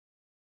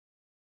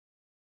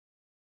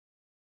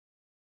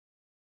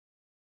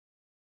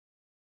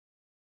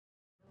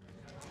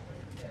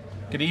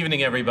Good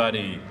evening,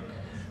 everybody.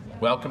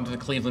 Welcome to the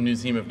Cleveland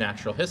Museum of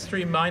Natural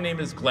History. My name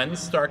is Glenn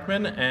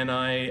Starkman, and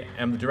I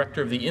am the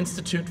director of the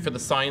Institute for the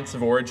Science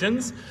of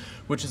Origins,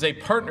 which is a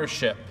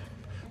partnership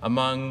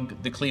among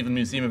the Cleveland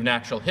Museum of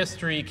Natural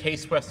History,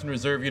 Case Western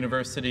Reserve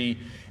University,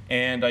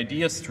 and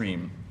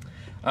IdeaStream,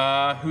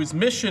 whose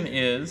mission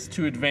is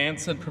to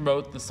advance and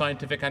promote the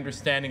scientific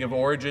understanding of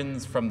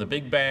origins from the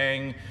Big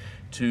Bang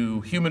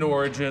to human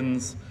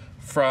origins,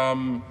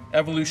 from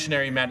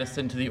evolutionary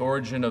medicine to the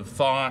origin of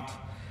thought,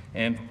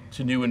 and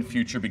to new and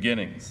future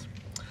beginnings.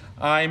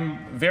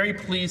 I'm very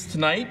pleased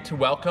tonight to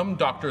welcome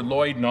Dr.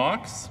 Lloyd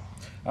Knox.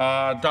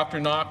 Dr.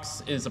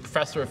 Knox is a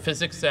professor of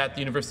physics at the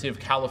University of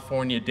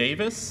California,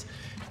 Davis.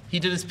 He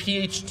did his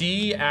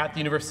PhD at the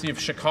University of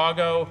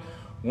Chicago,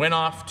 went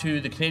off to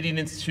the Canadian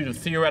Institute of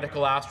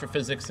Theoretical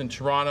Astrophysics in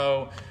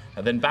Toronto,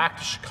 and then back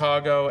to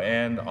Chicago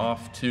and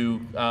off to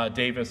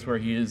Davis, where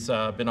he has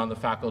been on the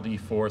faculty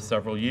for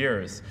several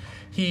years.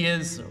 He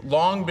has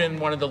long been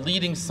one of the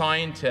leading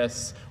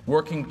scientists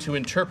working to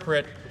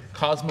interpret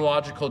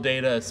cosmological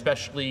data,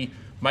 especially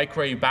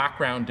microwave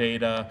background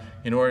data,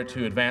 in order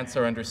to advance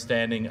our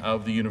understanding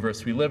of the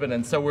universe we live in.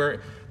 And so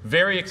we're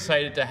very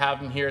excited to have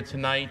him here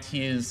tonight.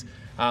 He is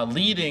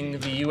leading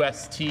the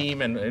US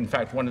team, and in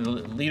fact one of the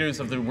leaders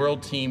of the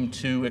world team,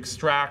 to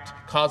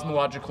extract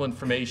cosmological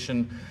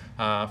information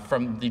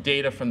from the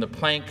data from the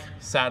Planck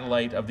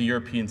satellite of the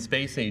European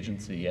Space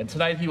Agency. And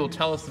tonight he will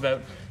tell us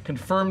about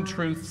confirmed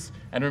truths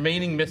and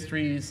remaining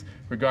mysteries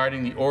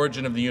regarding the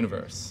origin of the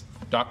universe.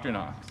 Dr.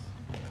 Knox.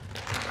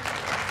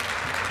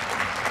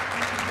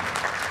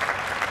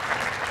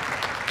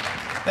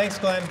 Thanks,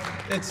 Glenn.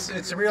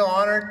 It's a real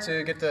honor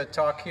to get to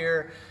talk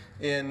here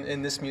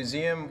in this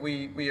museum.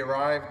 We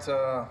arrived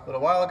a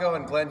little while ago,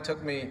 and Glenn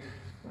took me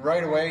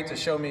right away to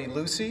show me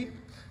Lucy,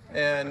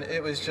 and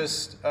it was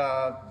just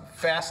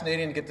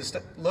fascinating to get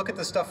to look at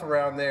the stuff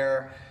around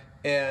there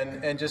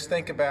and just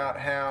think about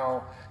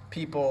how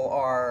people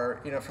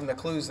are, from the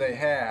clues they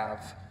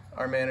have,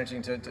 are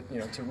managing to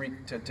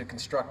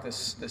construct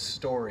this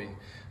story.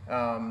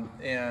 I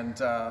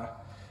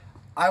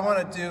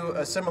want to do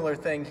a similar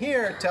thing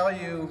here, tell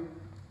you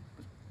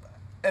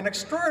an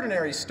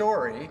extraordinary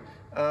story,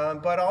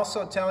 but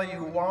also tell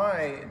you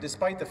why,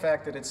 despite the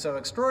fact that it's so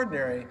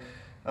extraordinary,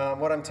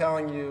 what I'm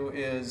telling you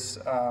is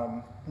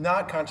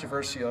not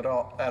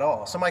controversial at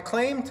all. So my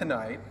claim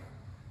tonight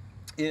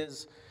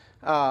is,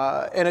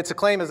 and it's a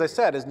claim, as I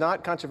said, is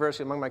not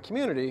controversial among my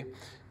community,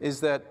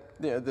 is that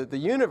the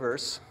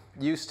universe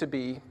used to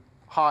be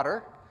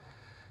hotter,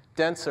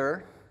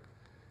 denser,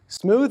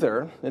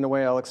 smoother, in a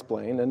way I'll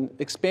explain, and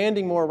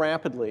expanding more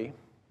rapidly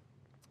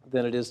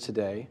than it is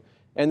today,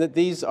 and that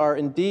these are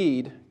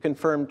indeed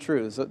confirmed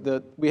truths.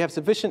 That we have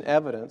sufficient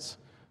evidence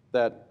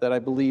that I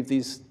believe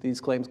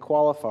these claims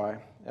qualify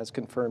as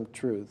confirmed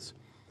truths.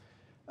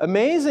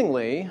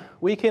 Amazingly,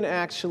 we can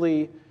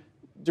actually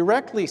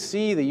directly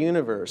see the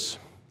universe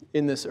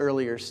in this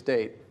earlier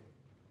state.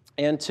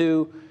 And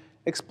to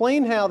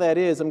explain how that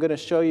is, I'm going to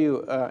show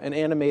you an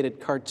animated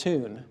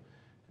cartoon.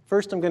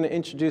 First, I'm going to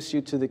introduce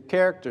you to the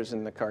characters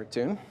in the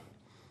cartoon.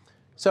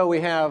 So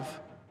we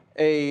have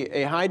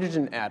a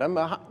hydrogen atom.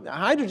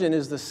 Hydrogen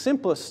is the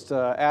simplest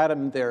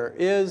atom there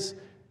is.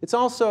 It's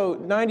also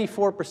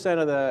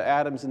 94% of the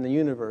atoms in the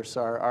universe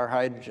are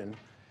hydrogen.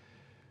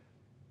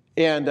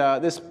 And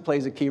this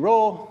plays a key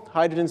role.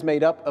 Hydrogen's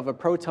made up of a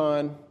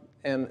proton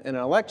and an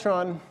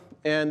electron.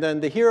 And then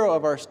the hero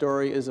of our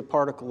story is a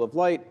particle of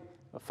light,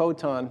 a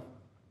photon,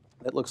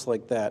 that looks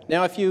like that.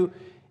 Now, if you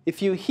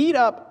heat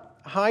up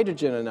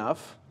hydrogen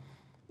enough,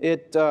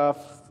 it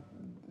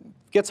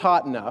gets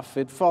hot enough,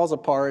 it falls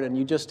apart, and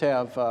you just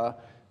have,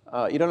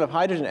 you don't have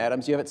hydrogen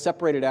atoms, you have it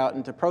separated out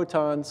into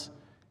protons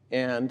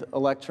and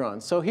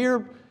electrons. So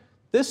here,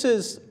 this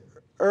is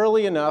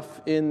early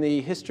enough in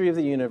the history of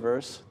the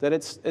universe that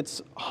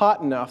it's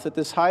hot enough that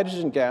this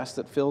hydrogen gas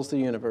that fills the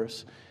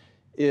universe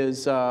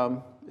is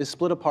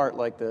split apart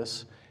like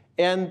this.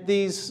 And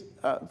these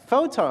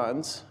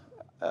photons,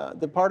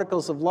 the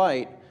particles of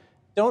light,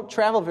 don't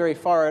travel very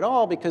far at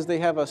all because they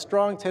have a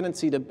strong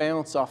tendency to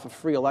bounce off of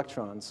free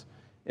electrons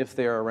if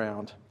they're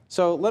around.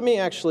 So let me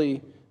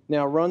actually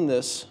now run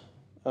this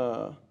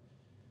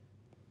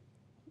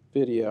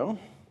video.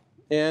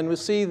 And we'll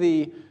see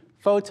the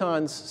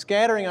photons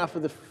scattering off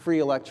of the free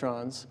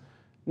electrons,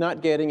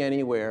 not getting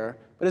anywhere.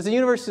 But as the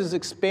universe is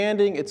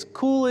expanding, it's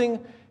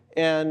cooling,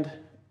 and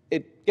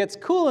it gets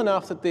cool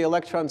enough that the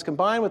electrons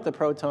combine with the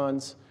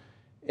protons,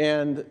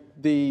 and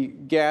the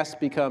gas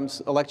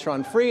becomes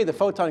electron-free. The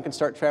photons can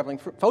start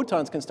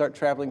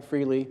traveling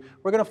freely.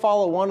 We're going to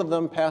follow one of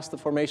them past the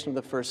formation of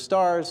the first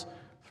stars,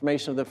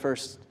 formation of the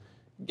first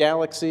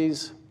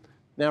galaxies.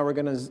 Now we're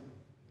going to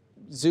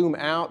zoom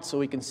out so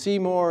we can see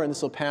more, and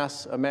this will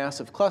pass a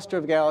massive cluster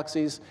of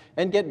galaxies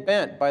and get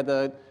bent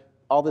by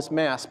all this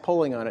mass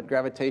pulling on it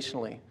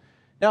gravitationally.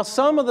 Now,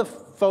 some of the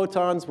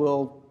photons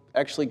will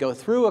actually go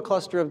through a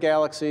cluster of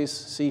galaxies,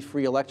 see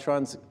free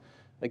electrons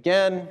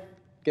again,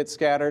 get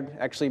scattered.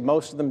 Actually,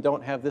 most of them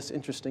don't have this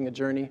interesting a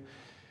journey.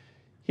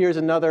 Here's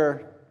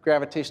another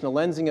gravitational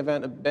lensing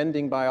event of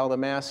bending by all the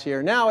mass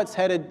here. Now it's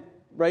headed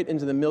right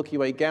into the Milky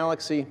Way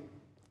galaxy,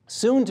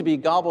 soon to be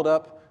gobbled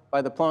up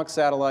by the Planck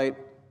satellite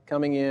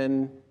coming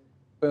in,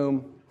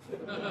 boom.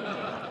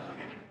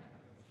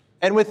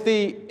 And with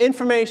the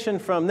information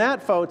from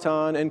that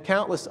photon and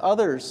countless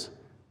others,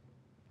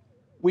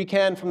 we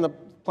can, from the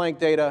Planck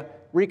data,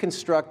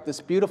 reconstruct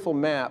this beautiful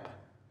map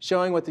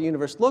showing what the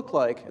universe looked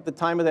like at the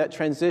time of that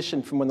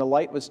transition from when the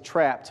light was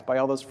trapped by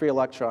all those free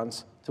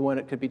electrons to when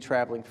it could be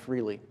traveling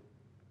freely.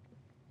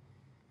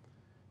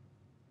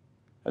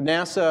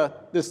 NASA,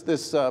 this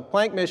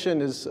Planck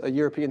mission is a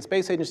European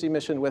Space Agency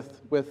mission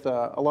with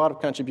a lot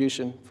of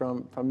contribution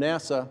from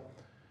NASA,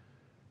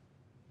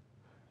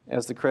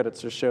 as the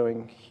credits are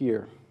showing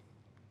here.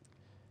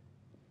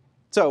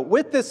 So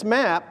with this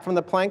map from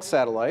the Planck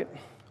satellite,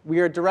 we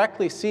are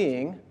directly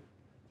seeing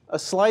a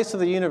slice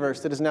of the universe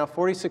that is now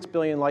 46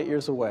 billion light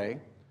years away,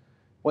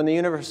 when the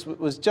universe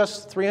was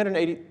just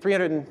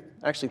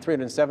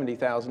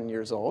 370,000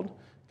 years old,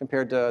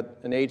 compared to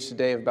an age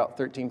today of about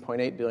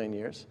 13.8 billion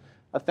years,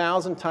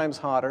 1,000 times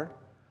hotter,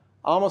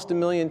 almost 1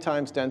 million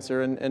times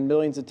denser, and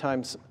millions of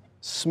times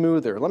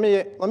smoother. Let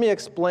me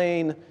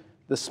explain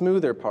the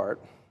smoother part.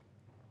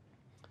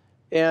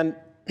 And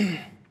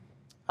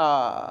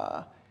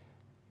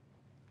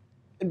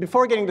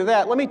before getting to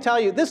that, let me tell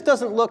you, this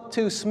doesn't look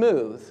too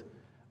smooth.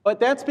 But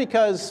that's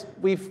because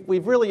we've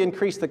really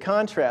increased the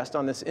contrast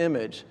on this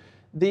image.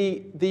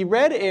 The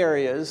red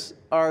areas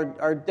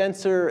are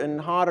denser and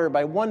hotter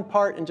by 1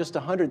 part in just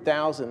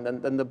 100,000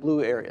 than the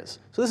blue areas.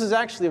 So this is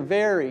actually a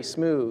very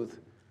smooth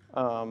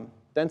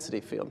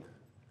density field.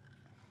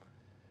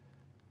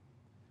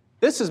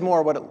 This is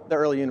more what the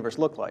early universe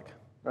looked like,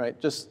 right?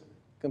 Just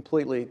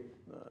completely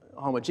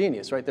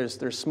homogeneous, right?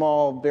 There's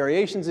small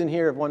variations in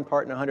here of 1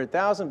 part in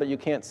 100,000, but you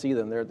can't see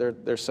them.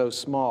 They're so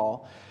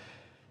small.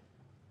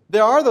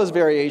 There are those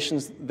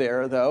variations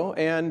there, though,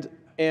 and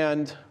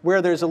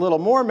where there's a little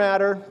more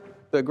matter,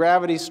 the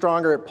gravity's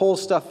stronger, it pulls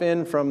stuff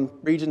in from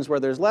regions where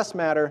there's less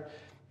matter,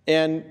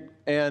 and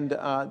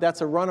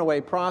that's a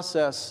runaway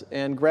process,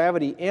 and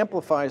gravity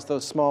amplifies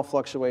those small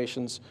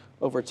fluctuations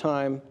over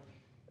time.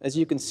 As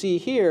you can see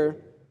here,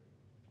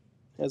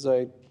 as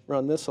I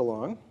run this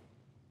along,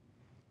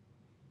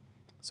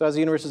 so as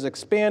the universe is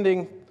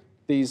expanding,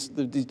 these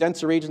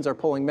denser regions are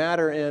pulling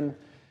matter in,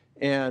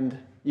 and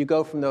you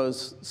go from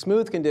those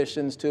smooth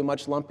conditions to a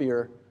much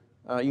lumpier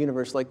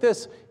universe like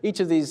this. Each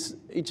of these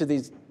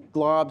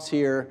globs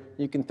here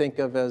you can think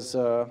of as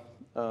a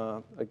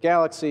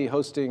galaxy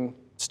hosting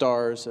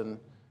stars and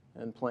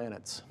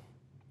planets.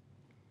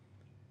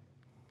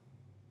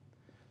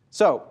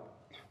 So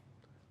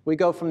we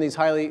go from these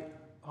highly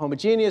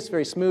homogeneous,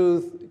 very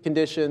smooth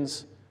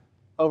conditions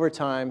over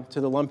time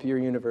to the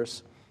lumpier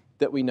universe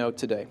that we know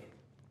today.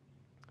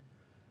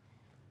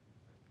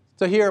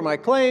 So here are my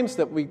claims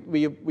that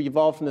we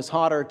evolved from this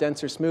hotter,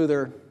 denser,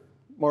 smoother,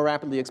 more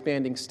rapidly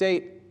expanding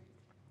state.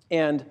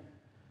 And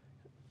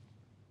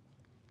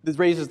this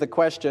raises the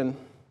question,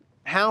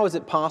 how is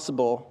it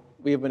possible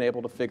we have been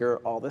able to figure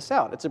all this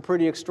out? It's a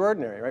pretty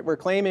extraordinary, right? We're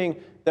claiming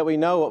that we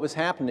know what was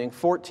happening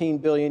 14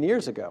 billion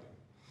years ago.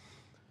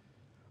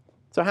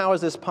 So how is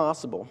this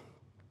possible?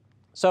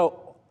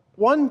 So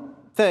one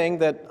thing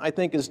that I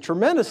think is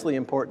tremendously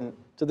important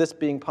to this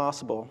being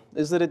possible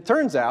is that it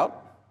turns out,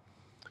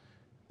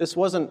 this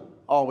wasn't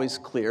always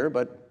clear,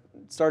 but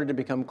it started to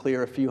become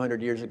clear a few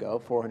hundred years ago,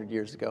 400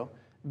 years ago.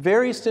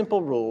 Very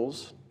simple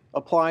rules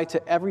apply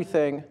to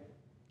everything,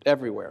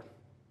 everywhere.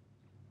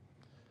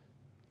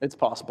 It's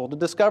possible to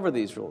discover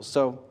these rules.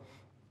 So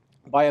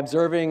by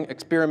observing,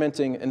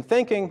 experimenting, and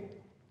thinking,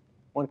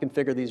 one can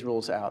figure these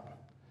rules out.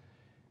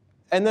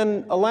 And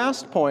then a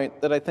last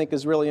point that I think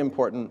is really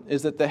important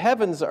is that the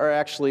heavens are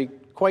actually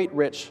quite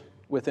rich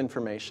with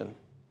information.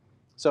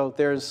 So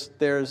there's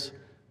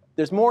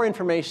more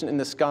information in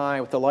the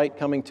sky with the light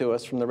coming to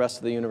us from the rest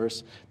of the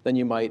universe than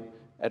you might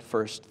at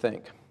first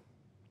think.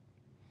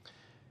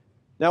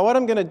 Now what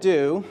I'm going to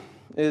do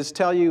is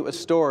tell you a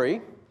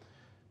story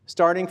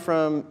starting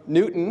from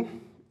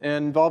Newton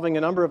and involving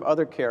a number of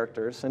other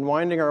characters and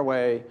winding our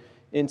way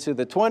into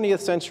the 20th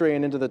century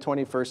and into the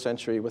 21st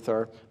century with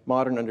our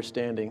modern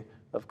understanding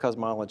of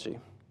cosmology.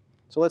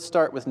 So let's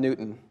start with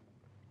Newton.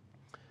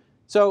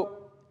 So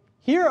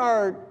here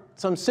are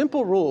some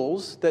simple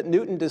rules that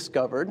Newton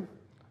discovered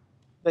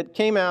that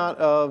came out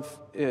of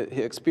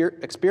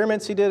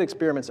experiments he did,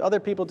 experiments other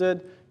people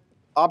did,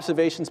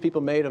 observations people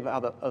made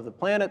of the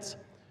planets.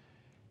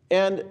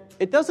 And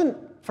it doesn't,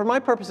 for my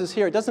purposes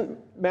here, it doesn't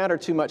matter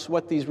too much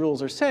what these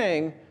rules are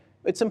saying.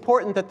 It's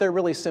important that they're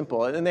really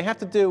simple. And they have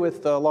to do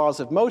with the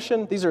laws of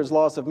motion. These are his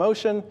laws of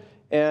motion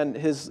and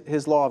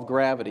his law of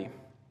gravity.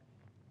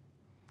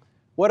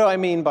 What do I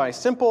mean by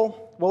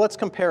simple? Well, let's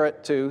compare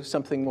it to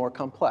something more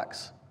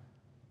complex.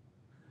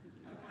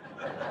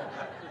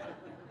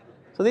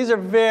 So these are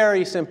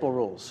very simple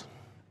rules.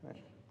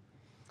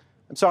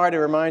 I'm sorry to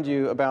remind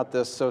you about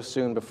this so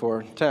soon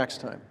before tax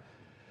time.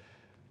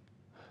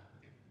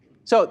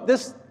 So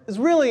this is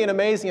really an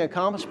amazing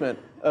accomplishment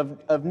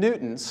of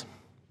Newton's.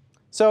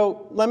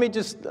 So let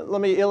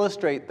me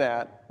illustrate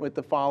that with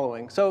the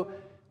following. So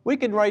we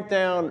could write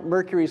down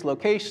Mercury's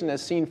location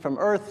as seen from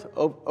Earth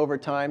over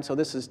time. So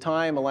this is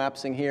time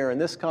elapsing here in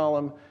this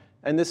column.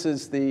 And this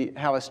is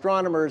how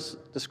astronomers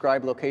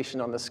describe location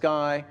on the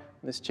sky,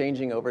 and this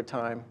changing over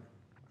time.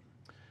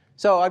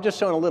 So I've just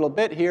shown a little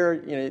bit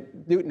here.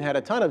 Newton had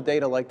a ton of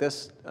data like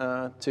this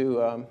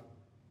to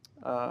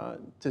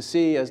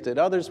see, as did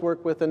others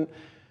work with.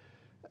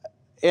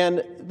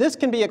 And this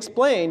can be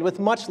explained with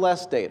much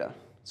less data.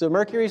 So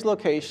Mercury's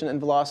location and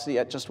velocity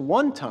at just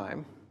one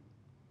time,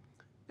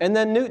 and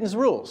then Newton's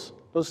rules,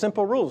 those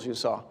simple rules you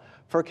saw,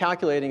 for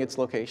calculating its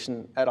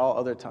location at all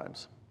other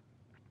times.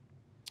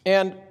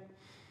 And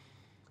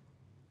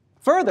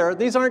further,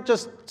 these aren't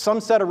just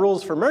some set of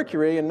rules for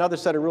Mercury and another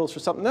set of rules for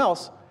something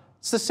else.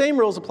 It's the same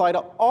rules apply to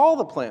all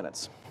the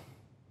planets.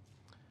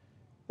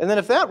 And then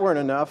if that weren't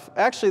enough,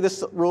 actually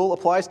this rule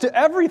applies to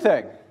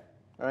everything.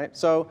 Right?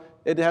 So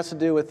it has to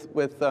do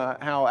with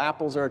how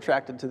apples are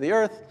attracted to the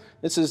Earth.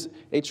 This is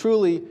a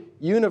truly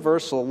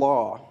universal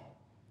law,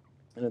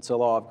 and it's a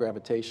law of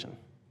gravitation.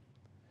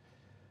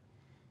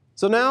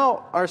 So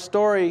now our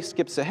story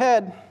skips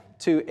ahead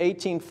to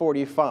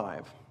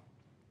 1845.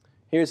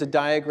 Here's a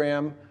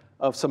diagram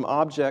of some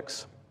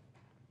objects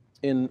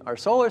in our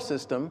solar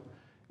system.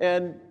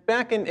 And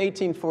back in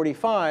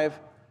 1845,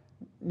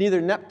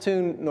 neither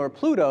Neptune nor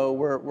Pluto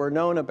were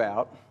known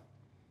about,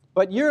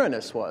 but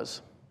Uranus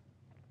was.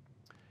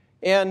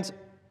 And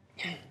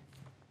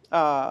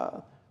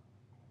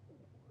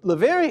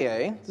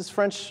Leverrier, this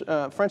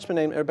Frenchman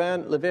named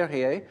Urbain Le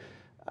Verrier,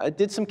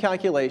 did some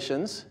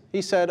calculations.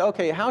 He said,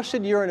 OK, how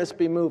should Uranus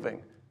be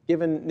moving,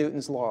 given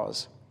Newton's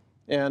laws?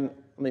 And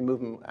let me move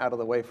him out of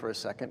the way for a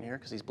second here,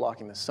 because he's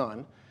blocking the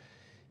sun.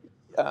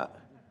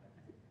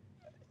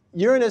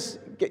 Uranus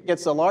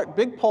gets a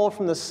big pull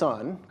from the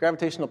sun,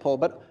 gravitational pull,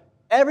 but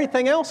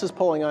everything else is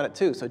pulling on it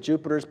too. So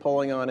Jupiter's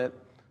pulling on it,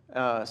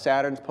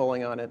 Saturn's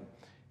pulling on it.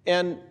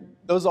 And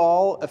those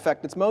all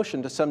affect its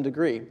motion to some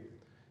degree.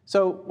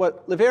 So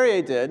what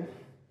Leverrier did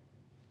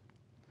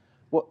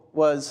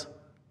was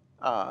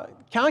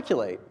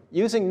calculate,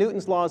 using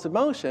Newton's laws of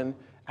motion,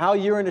 how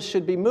Uranus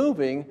should be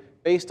moving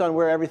based on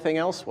where everything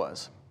else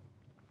was.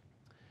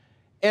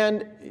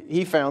 And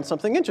he found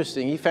something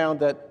interesting. He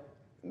found that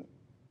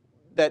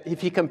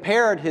if he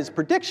compared his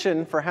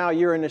prediction for how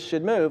Uranus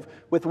should move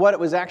with what it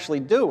was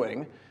actually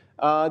doing,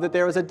 that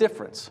there was a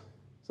difference.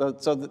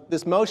 So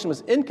this motion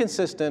was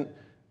inconsistent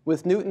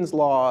with Newton's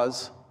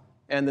laws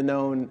and the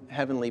known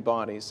heavenly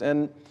bodies.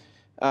 And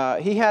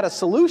he had a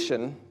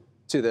solution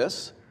to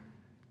this.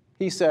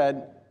 He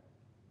said,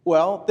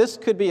 well, this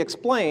could be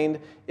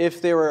explained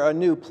if there were a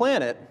new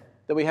planet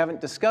that we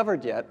haven't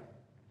discovered yet.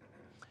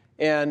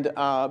 And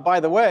by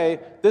the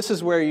way, this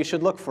is where you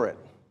should look for it.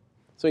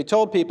 So he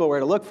told people where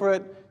to look for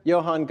it.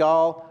 Johann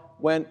Galle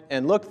went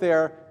and looked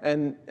there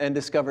and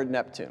discovered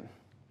Neptune.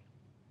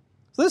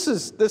 So this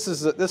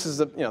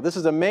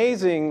is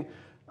amazing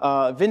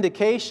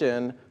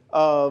vindication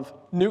of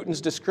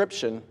Newton's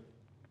description,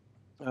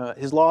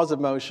 his laws of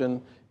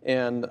motion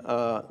and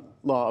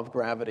law of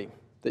gravity,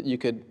 that you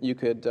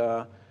could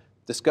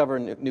discover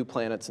new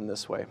planets in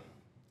this way.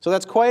 So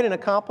that's quite an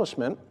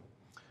accomplishment.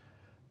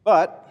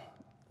 But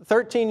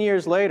 13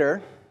 years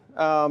later,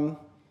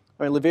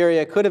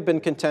 Leverrier could have been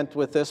content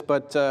with this,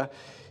 but 13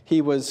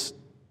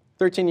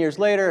 years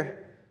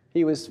later,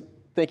 he was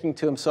thinking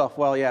to himself,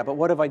 well, yeah, but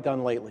what have I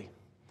done lately?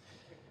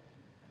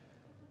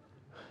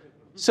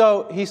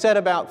 So he set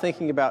about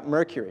thinking about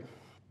Mercury.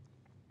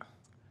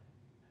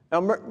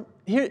 Now,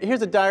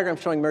 here's a diagram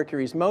showing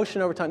Mercury's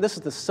motion over time. This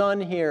is the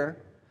sun here.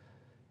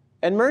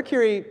 And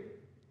Mercury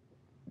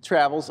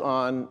travels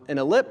on an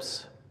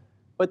ellipse,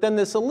 but then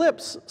this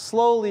ellipse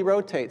slowly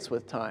rotates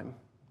with time.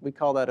 We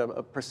call that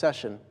a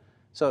precession.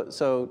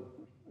 So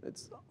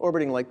it's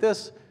orbiting like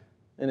this,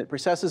 and it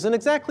precesses. And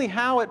exactly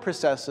how it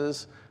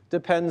precesses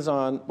depends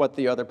on what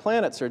the other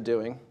planets are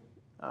doing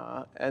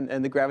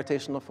and the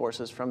gravitational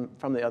forces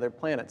from the other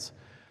planets.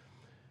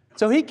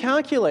 So he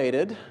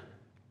calculated,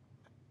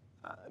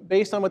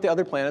 based on what the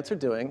other planets are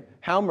doing,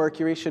 how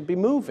Mercury should be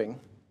moving.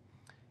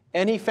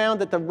 And he found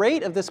that the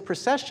rate of this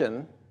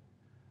precession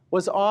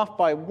was off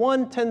by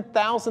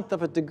 1/10,000th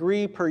of a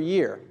degree per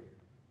year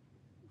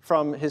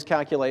from his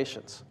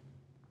calculations.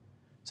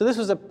 So this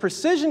was a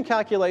precision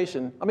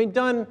calculation,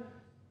 done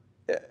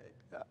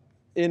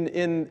in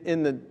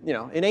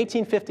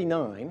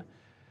 1859,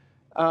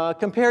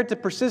 compared to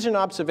precision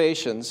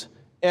observations.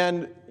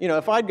 And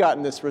if I'd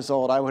gotten this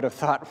result, I would have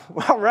thought,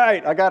 well,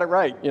 right, I got it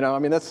right.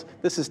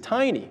 This is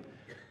tiny.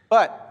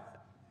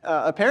 But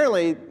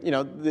apparently,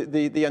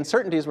 the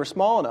uncertainties were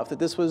small enough that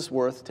this was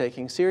worth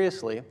taking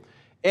seriously.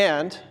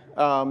 And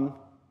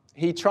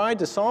he tried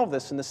to solve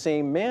this in the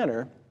same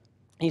manner.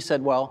 He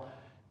said, well,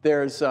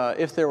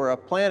 if there were a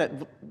planet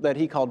that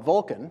he called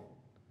Vulcan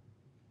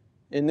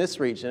in this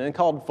region, and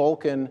called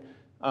Vulcan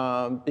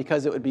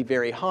because it would be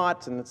very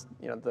hot, and it's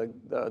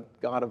the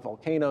god of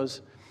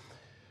volcanoes,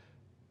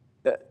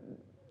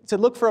 to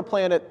look for a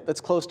planet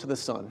that's close to the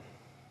sun.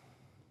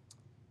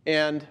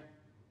 And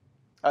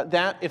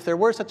that if there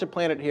were such a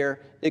planet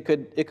here, it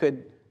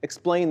could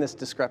explain this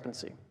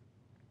discrepancy.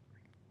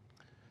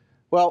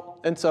 Well,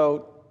 and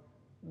so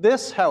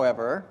this,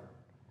 however,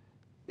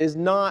 is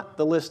not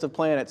the list of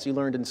planets you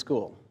learned in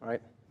school,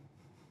 right?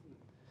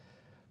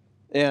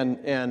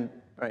 And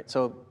right,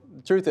 so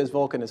the truth is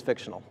Vulcan is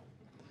fictional.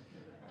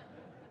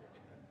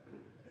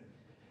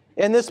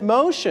 And this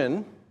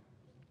motion,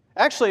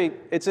 actually,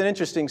 it's an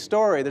interesting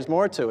story. There's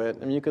more to it.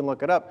 I mean, you can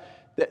look it up.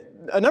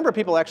 A number of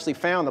people actually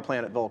found the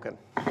planet Vulcan.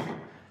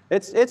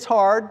 It's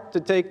hard to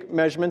take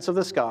measurements of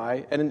the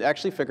sky and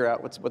actually figure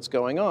out what's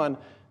going on.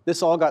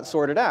 This all got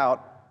sorted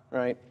out,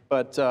 right?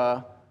 But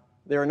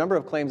there are a number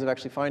of claims of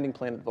actually finding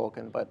planet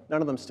Vulcan, but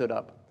none of them stood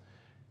up.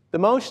 The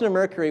motion of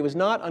Mercury was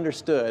not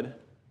understood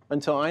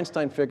until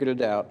Einstein figured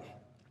it out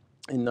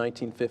in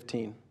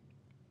 1915.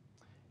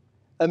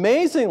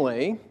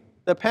 Amazingly,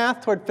 the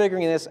path toward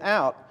figuring this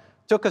out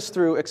took us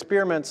through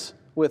experiments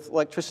with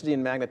electricity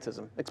and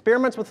magnetism.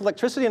 Experiments with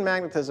electricity and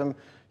magnetism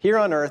here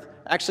on Earth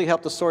actually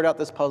helped us sort out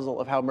this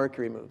puzzle of how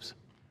Mercury moves.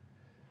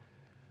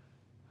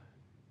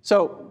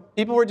 So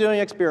people were doing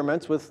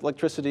experiments with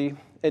electricity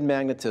and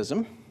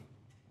magnetism,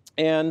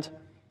 and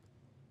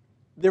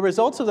the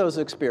results of those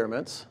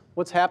experiments,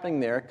 what's happening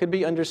there, could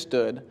be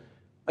understood,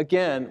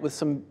 again, with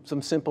some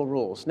simple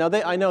rules. Now,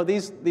 I know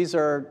these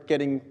are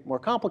getting more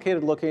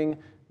complicated looking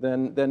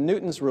than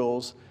Newton's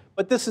rules,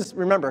 but this is,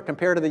 remember,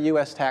 compared to the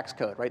US tax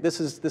code, right?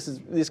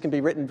 These can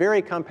be written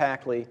very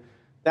compactly.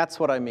 That's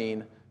what I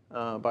mean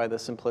by the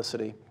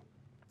simplicity.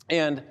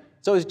 And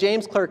so it was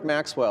James Clerk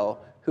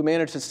Maxwell who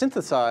managed to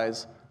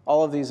synthesize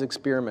all of these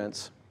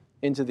experiments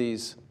into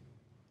these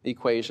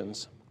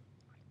equations.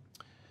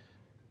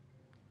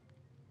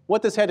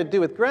 What this had to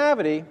do with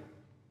gravity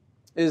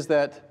is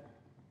that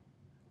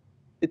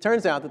it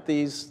turns out that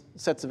these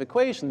sets of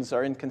equations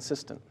are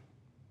inconsistent.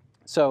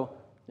 So,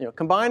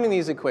 combining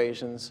these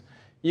equations,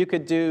 you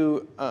could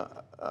do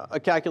a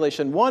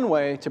calculation one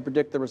way to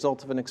predict the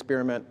result of an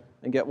experiment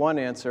and get one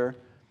answer,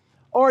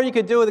 or you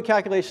could do the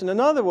calculation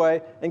another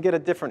way and get a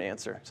different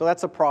answer. So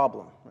that's a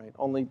problem, right?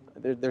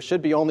 There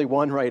should be only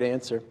one right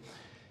answer.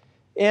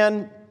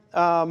 And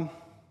so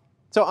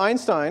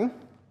Einstein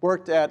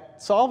worked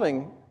at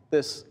solving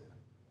this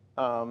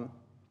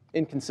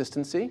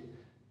inconsistency,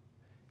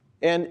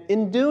 and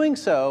in doing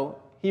so,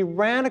 he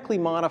radically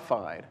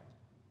modified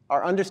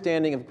our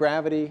understanding of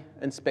gravity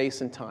and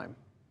space and time.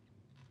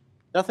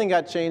 Nothing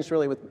got changed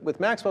really with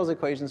Maxwell's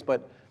equations,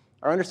 but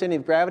our understanding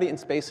of gravity and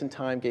space and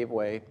time gave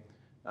way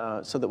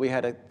so that we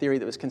had a theory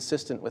that was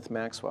consistent with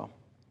Maxwell.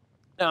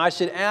 Now, I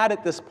should add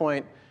at this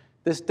point,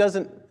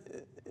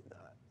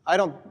 I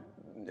don't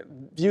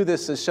view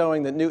this as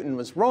showing that Newton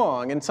was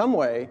wrong. In some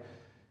way,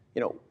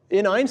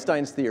 in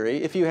Einstein's theory,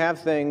 if you have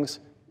things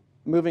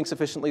moving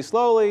sufficiently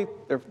slowly,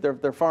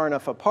 they're far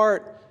enough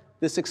apart,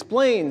 this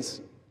explains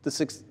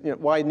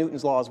why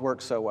Newton's laws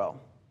work so well.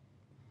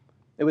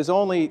 It was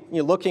only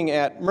looking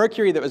at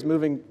Mercury that was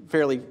moving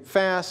fairly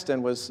fast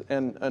and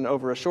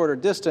over a shorter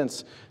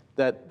distance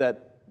that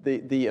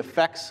the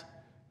effects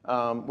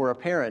were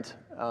apparent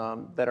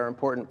that are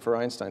important for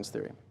Einstein's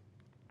theory.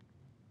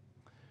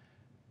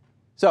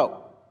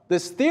 So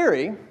this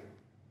theory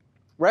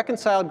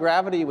reconciled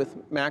gravity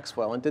with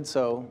Maxwell and did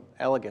so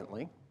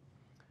elegantly.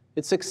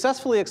 It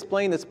successfully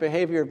explained this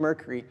behavior of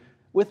Mercury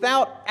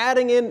without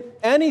adding in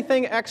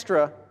anything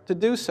extra to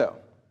do so.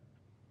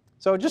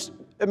 So just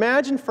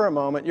imagine for a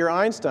moment you're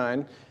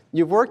Einstein.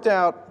 You've worked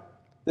out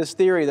this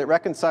theory that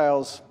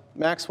reconciles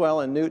Maxwell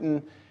and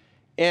Newton,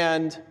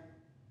 and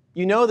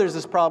you know there's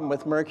this problem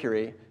with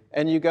Mercury,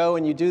 and you go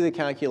and you do the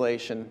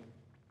calculation,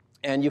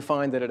 and you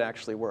find that it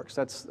actually works.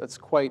 That's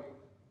quite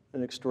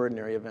an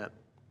extraordinary event.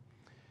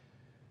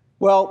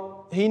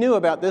 Well, he knew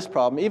about this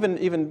problem.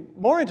 Even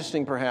more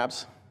interesting,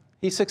 perhaps,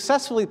 he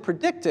successfully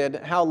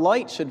predicted how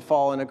light should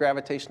fall in a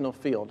gravitational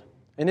field.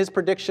 And his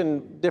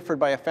prediction differed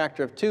by a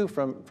factor of 2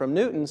 from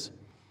Newton's.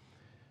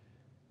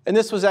 And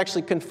this was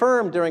actually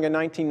confirmed during a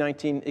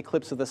 1919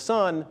 eclipse of the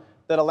sun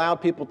that allowed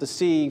people to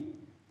see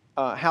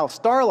how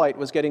starlight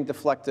was getting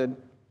deflected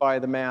by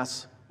the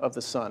mass of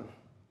the sun.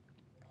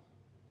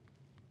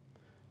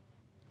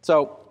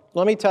 So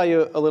let me tell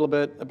you a little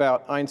bit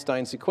about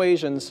Einstein's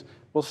equations.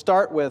 We'll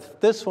start with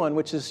this one,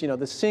 which is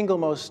the single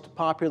most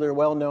popular,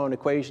 well-known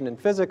equation in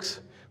physics.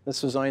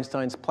 This was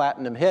Einstein's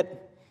platinum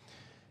hit.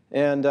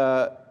 And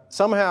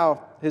somehow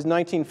his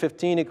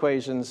 1915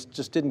 equations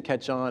just didn't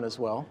catch on as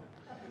well.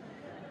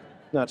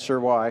 Not sure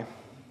why.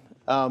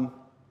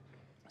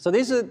 So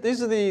these are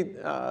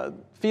the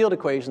field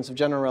equations of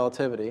general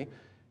relativity.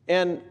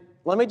 And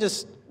let me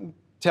just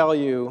tell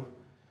you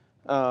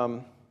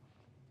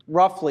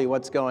roughly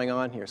what's going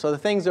on here. So the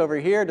things over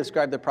here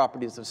describe the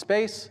properties of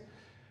space.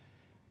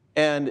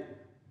 And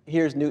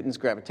here's Newton's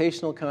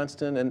gravitational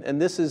constant.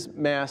 And this is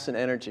mass and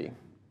energy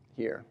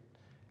here.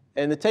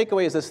 And the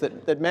takeaway is this,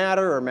 that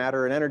matter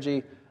and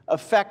energy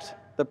affect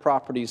the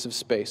properties of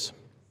space.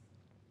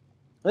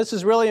 This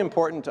is really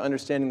important to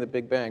understanding the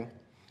Big Bang.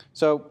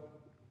 So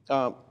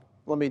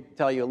let me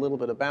tell you a little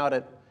bit about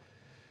it.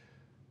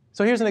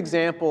 So here's an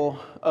example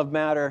of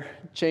matter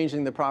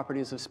changing the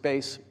properties of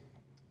space.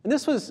 And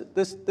this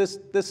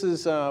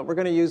is, we're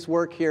going to use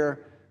work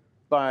here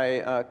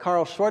by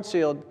Carl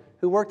Schwarzschild,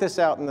 who worked this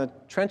out in the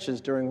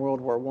trenches during World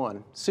War I,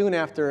 soon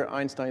after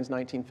Einstein's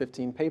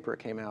 1915 paper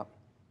came out.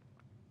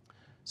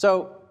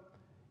 So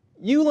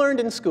you learned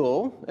in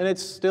school, and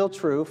it's still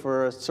true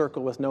for a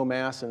circle with no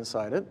mass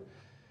inside it,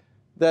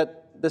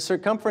 that the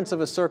circumference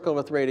of a circle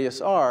with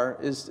radius r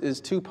is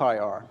 2 pi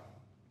r.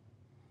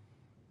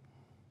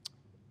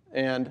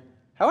 And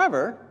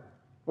however,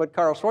 what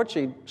Carl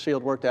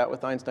Schwarzschild worked out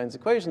with Einstein's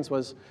equations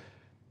was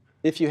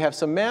if you have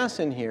some mass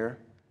in here,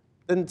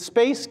 then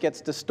space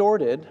gets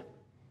distorted.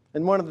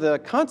 And one of the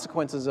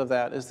consequences of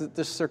that is that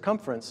the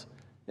circumference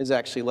is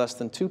actually less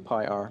than 2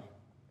 pi r.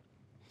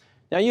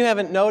 Now, you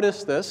haven't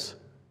noticed this,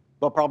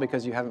 well, probably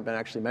because you haven't been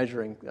actually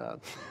measuring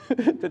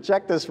to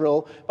check this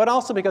rule, but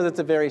also because it's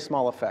a very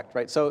small effect,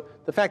 right? So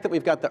the fact that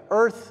we've got the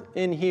Earth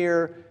in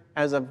here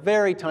has a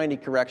very tiny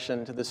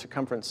correction to the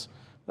circumference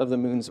of the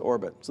moon's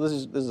orbit. So this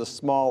is a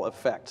small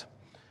effect.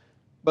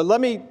 But let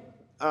me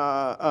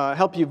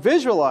help you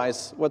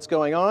visualize what's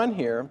going on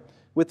here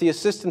with the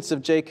assistance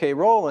of J.K.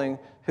 Rowling,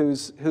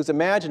 who's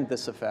imagined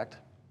this effect.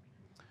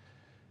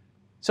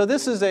 So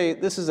this is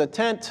a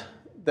tent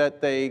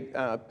that they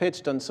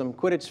pitched on some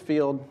Quidditch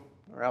field,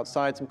 or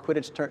outside some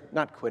Quidditch,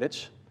 not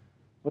Quidditch.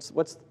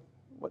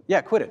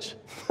 Yeah, Quidditch.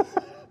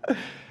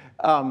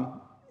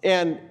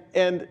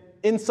 And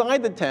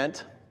inside the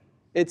tent,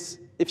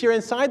 if you're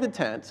inside the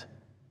tent,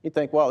 you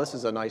think, well, this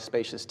is a nice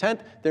spacious tent.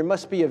 There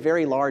must be a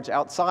very large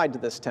outside to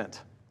this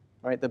tent,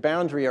 right? The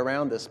boundary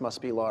around this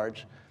must be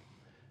large.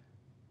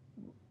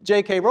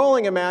 J.K.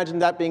 Rowling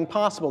imagined that being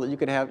possible, that you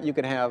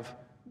could have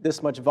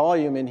this much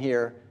volume in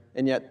here,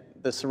 and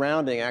yet the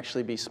surrounding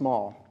actually be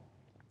small.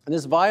 And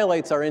this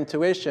violates our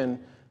intuition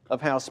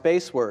of how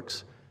space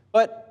works.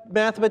 But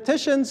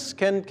mathematicians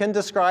can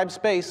describe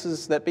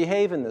spaces that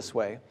behave in this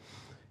way.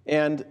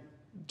 And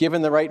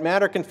given the right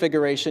matter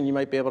configuration, you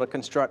might be able to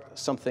construct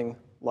something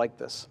like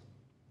this.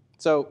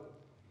 So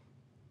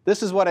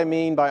this is what I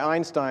mean by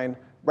Einstein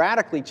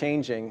radically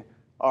changing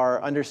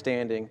our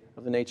understanding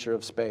of the nature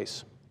of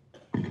space.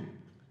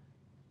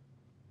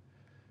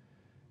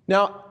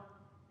 Now,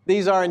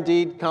 these are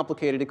indeed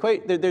complicated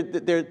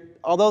equations.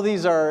 Although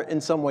these are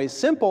in some ways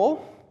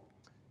simple,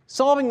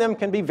 solving them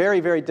can be very,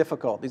 very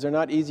difficult. These are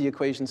not easy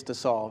equations to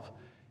solve.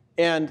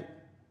 And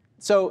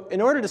so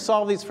in order to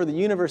solve these for the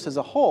universe as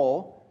a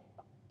whole,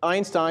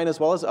 Einstein, as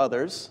well as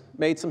others,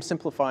 made some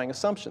simplifying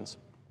assumptions.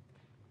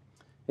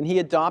 And he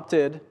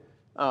adopted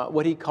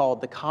what he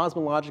called the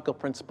cosmological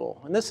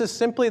principle. And this is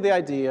simply the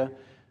idea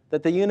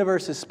that the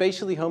universe is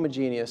spatially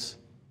homogeneous.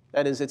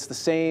 That is, it's the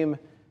same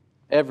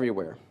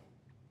everywhere.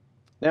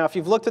 Now, if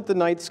you've looked at the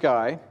night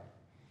sky,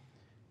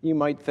 you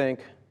might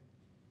think,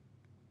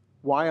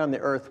 why on the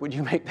earth would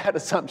you make that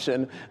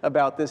assumption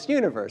about this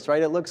universe,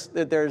 right? It looks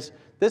that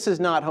this is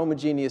not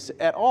homogeneous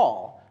at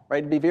all, right?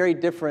 It'd be very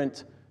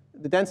different.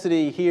 The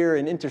density here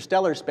in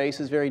interstellar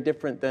space is very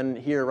different than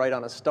here right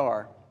on a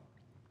star.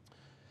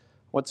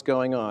 What's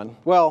going on?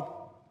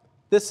 Well,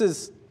 this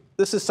is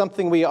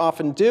something we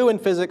often do in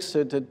physics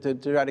to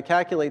try to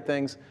calculate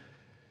things.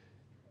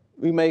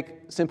 We make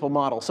simple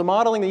models. So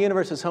modeling the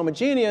universe as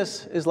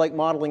homogeneous is like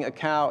modeling a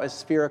cow as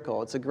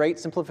spherical. It's a great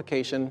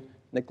simplification,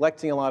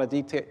 neglecting a lot of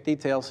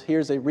details.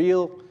 Here's a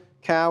real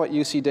cow at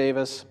UC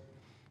Davis,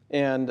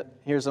 and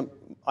here's an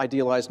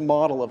idealized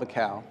model of a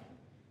cow.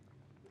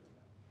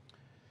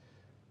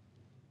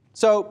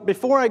 So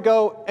before I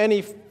go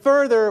any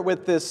further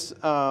with this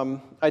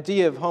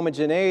idea of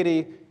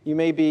homogeneity, you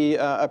may be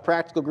a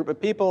practical group of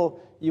people.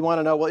 You want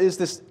to know, well, is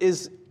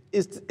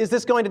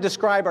this going to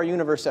describe our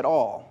universe at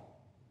all?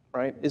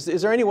 Right?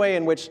 Is there any way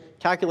in which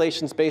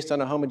calculations based on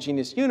a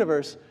homogeneous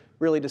universe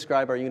really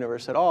describe our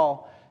universe at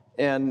all?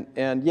 And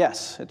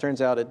yes, it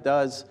turns out it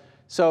does.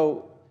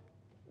 So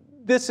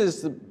this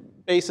is the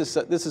basis.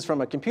 This is from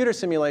a computer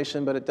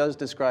simulation, but it does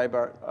describe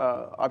our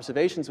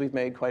observations we've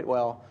made quite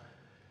well.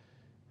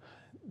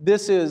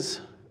 This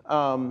is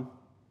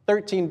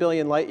 13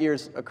 billion light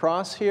years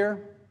across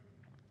here.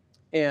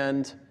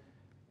 And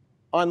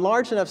on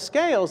large enough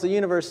scales, the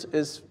universe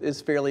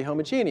is fairly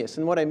homogeneous.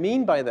 And what I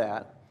mean by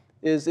that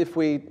is if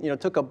we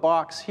took a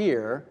box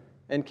here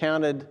and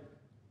counted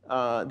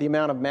the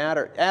amount of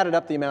matter, added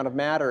up the amount of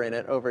matter in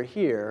it over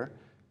here,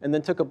 and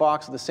then took a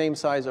box of the same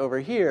size over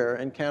here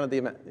and counted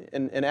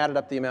and added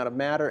up the amount of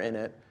matter in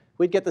it,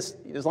 we'd get this,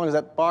 as long as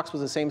that box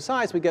was the same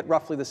size, we'd get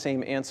roughly the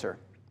same answer.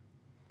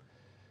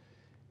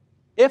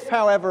 If,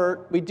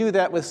 however, we do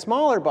that with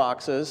smaller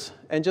boxes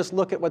and just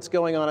look at what's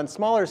going on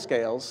smaller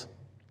scales,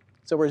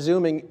 so we're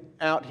zooming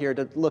out here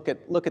to look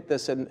at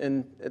this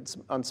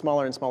on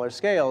smaller and smaller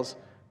scales,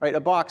 right? A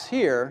box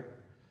here,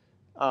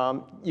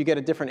 you get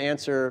a different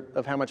answer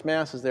of how much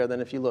mass is there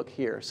than if you look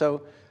here.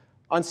 So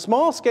on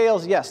small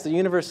scales, yes, the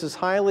universe is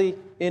highly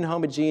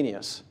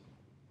inhomogeneous.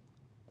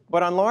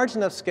 But on large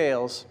enough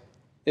scales,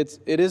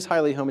 it is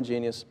highly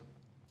homogeneous.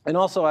 And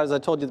also, as I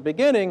told you at the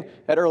beginning,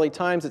 at early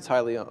times, it's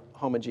highly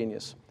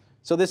homogeneous.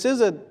 So this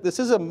is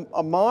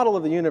a model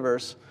of the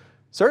universe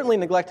Certainly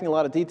neglecting a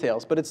lot of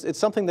details, but it's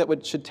something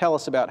that should tell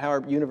us about how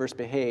our universe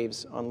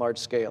behaves on large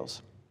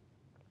scales.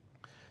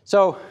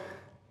 So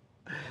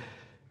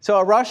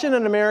a Russian,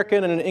 an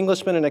American, and an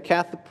Englishman and a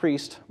Catholic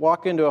priest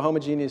walk into a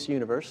homogeneous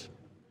universe.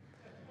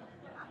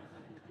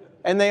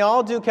 And they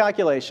all do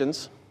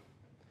calculations.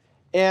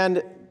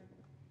 And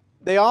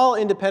they all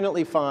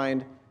independently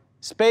find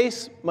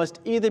space must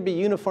either be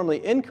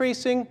uniformly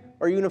increasing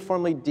or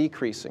uniformly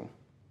decreasing.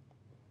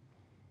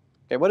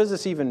 Okay, what does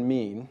this even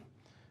mean?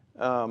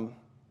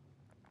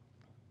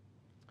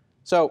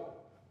 So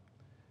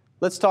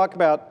let's talk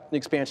about the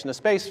expansion of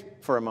space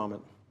for a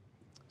moment.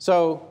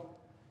 So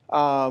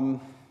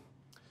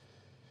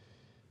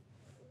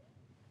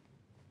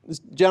this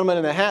gentleman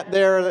in the hat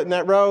there in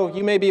that row,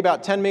 you may be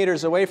about 10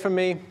 meters away from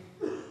me.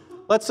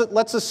 Let's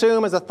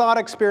assume as a thought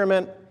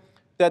experiment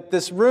that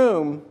this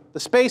room, the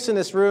space in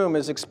this room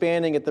is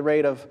expanding at the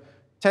rate of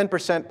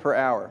 10% per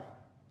hour.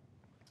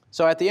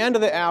 So at the end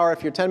of the hour,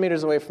 if you're 10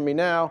 meters away from me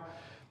now,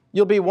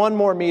 you'll be 1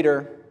 more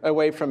meter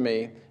away from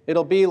me.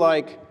 It'll be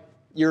like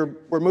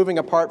we're moving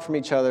apart from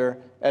each other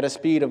at a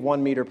speed of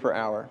 1 meter per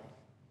hour.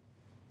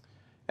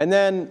 And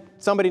then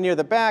somebody near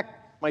the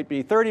back might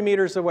be 30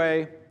 meters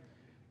away.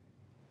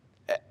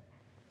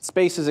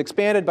 Space is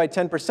expanded by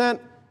 10%,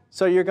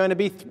 so you're going to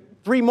be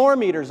 3 more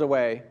meters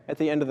away at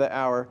the end of the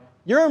hour.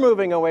 You're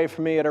moving away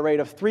from me at a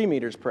rate of 3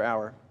 meters per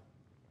hour.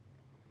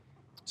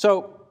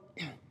 So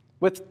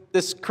with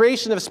this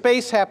creation of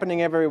space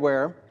happening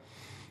everywhere,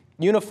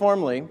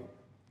 uniformly,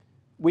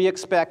 we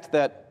expect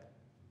that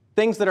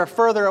things that are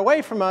further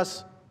away from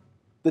us,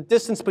 the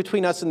distance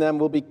between us and them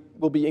will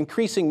be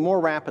increasing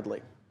more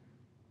rapidly.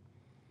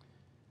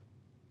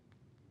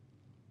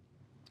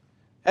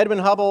 Edwin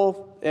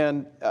Hubble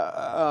and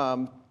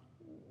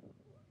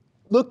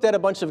looked at a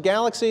bunch of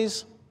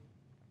galaxies,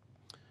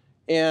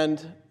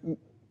 and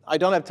I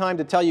don't have time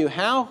to tell you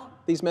how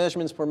these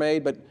measurements were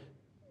made, but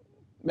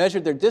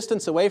measured their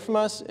distance away from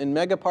us in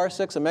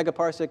megaparsecs. A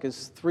megaparsec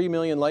is 3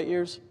 million light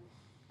years.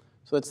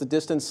 So that's the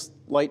distance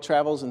light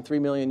travels in 3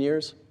 million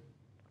years.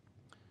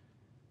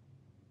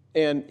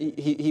 And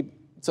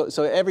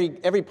so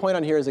every point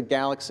on here is a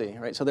galaxy,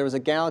 right? So there was a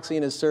galaxy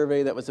in his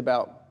survey that was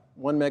about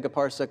 1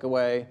 megaparsec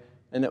away,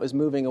 and that was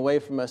moving away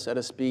from us at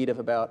a speed of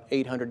about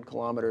 800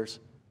 kilometers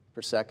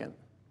per second.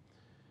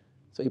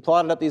 So he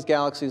plotted up these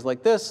galaxies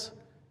like this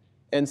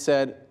and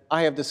said,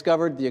 I have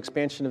discovered the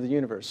expansion of the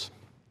universe,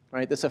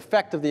 right? This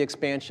effect of the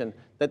expansion,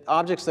 that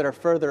objects that are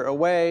further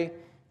away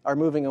are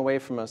moving away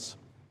from us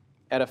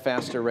at a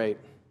faster rate.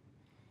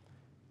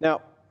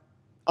 Now,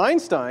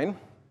 Einstein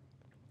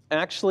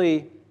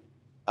actually,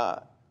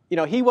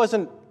 he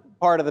wasn't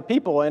part of the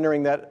people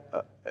entering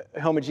that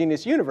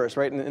homogeneous universe,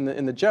 right,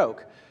 in the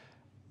joke.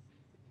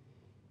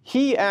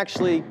 He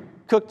actually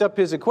cooked up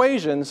his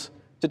equations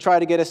to try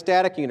to get a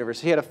static universe.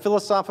 He had a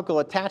philosophical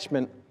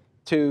attachment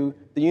to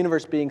the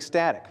universe being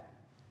static.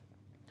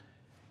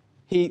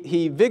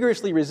 He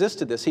vigorously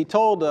resisted this. He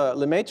told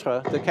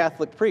Lemaitre, the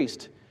Catholic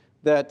priest,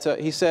 that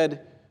he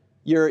said,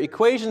 your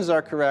equations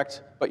are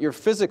correct, but your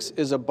physics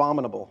is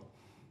abominable.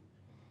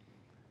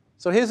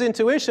 So his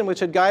intuition, which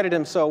had guided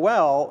him so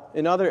well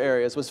in other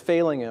areas, was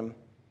failing him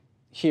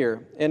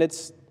here. And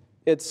it's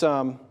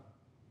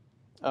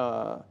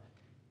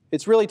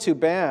really too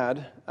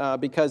bad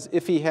because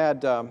if he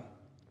had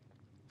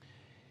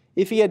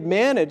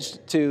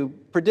managed to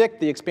predict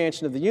the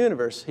expansion of the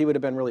universe, he would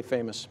have been really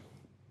famous.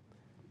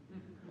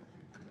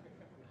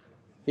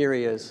 Here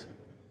he is.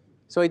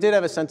 So he did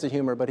have a sense of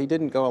humor, but he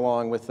didn't go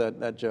along with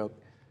that joke.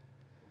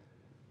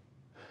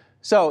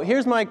 So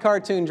here's my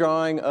cartoon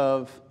drawing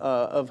of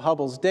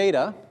Hubble's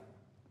data.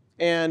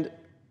 And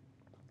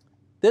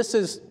this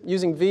is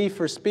using v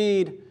for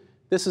speed.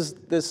 This is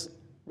this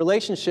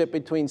relationship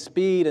between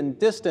speed and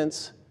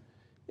distance.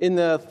 In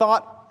the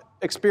thought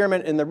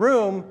experiment in the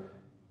room,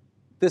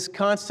 this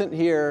constant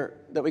here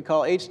that we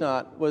call h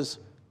naught was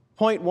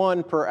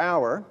 0.1 per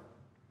hour.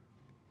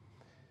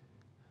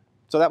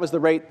 So that was the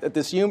rate that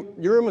this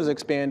room was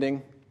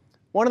expanding.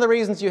 One of the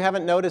reasons you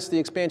haven't noticed the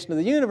expansion of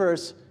the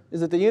universe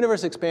is that the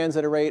universe expands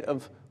at a rate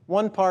of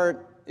 1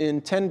 part in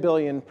 10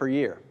 billion per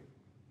year.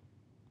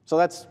 So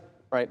that's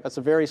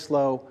a very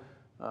slow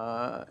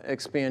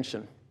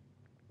expansion.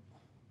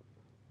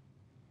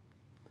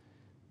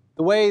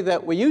 The way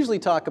that we usually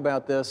talk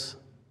about this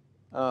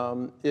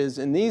is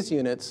in these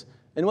units.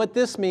 And what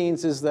this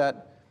means is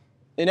that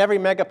in every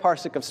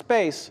megaparsec of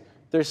space,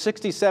 there's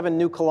 67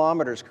 new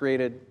kilometers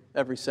created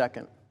every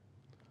second.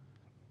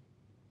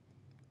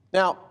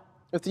 Now,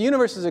 if the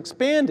universe is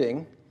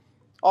expanding,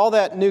 all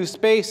that new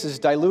space is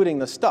diluting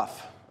the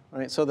stuff,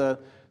 right? So the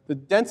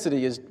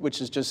density which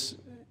is just,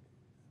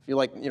 if you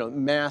like,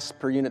 mass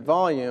per unit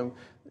volume,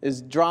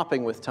 is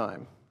dropping with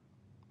time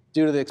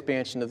due to the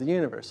expansion of the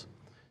universe.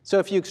 So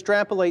if you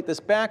extrapolate this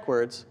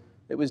backwards,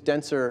 it was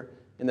denser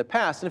in the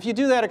past. And if you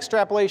do that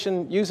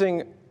extrapolation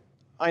using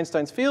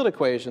Einstein's field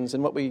equations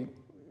and what we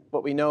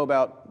know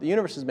about the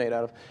universe is made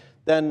out of,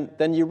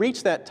 then you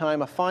reach that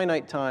time, a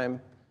finite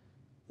time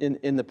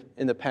in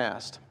the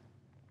past.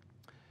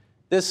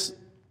 This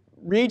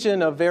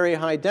region of very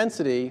high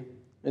density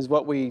is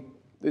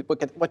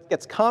what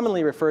gets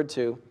commonly referred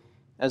to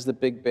as the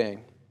Big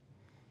Bang.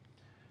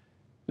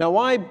 Now,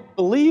 why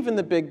believe in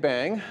the Big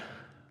Bang?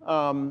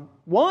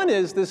 One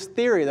is this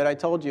theory that I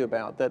told you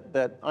about,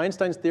 that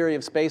Einstein's theory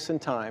of space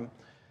and time,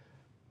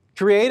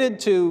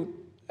 created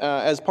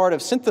as part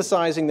of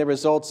synthesizing the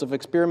results of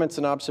experiments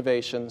and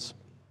observations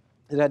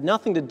that had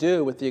nothing to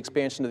do with the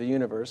expansion of the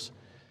universe,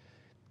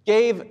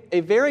 gave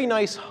a very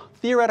nice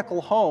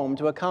theoretical home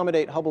to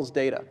accommodate Hubble's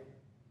data.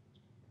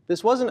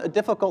 This wasn't a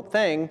difficult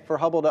thing for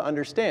Hubble to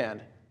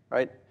understand,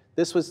 right?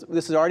 This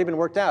has already been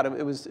worked out.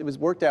 It was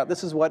worked out.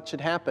 This is what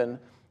should happen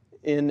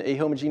in a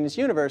homogeneous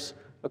universe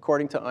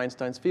according to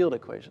Einstein's field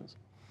equations.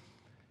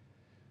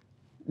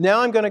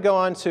 Now I'm going to go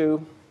on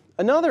to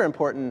another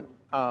important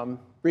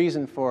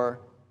reason for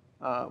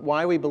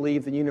why we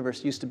believe the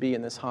universe used to be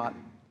in this hot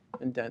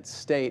and dense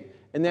state,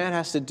 and that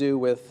has to do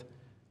with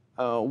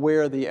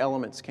where the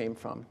elements came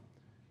from.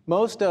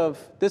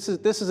 This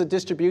is a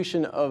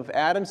distribution of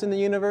atoms in the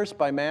universe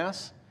by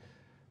mass.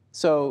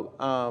 So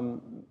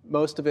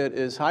most of it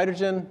is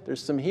hydrogen.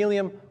 There's some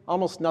helium,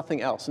 almost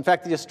nothing else. In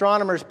fact, the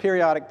astronomer's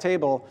periodic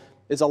table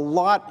is a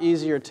lot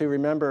easier to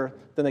remember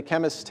than the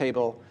chemist's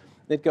table.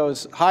 It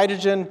goes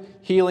hydrogen,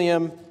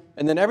 helium,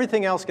 and then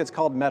everything else gets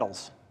called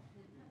metals,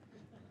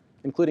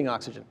 including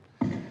oxygen.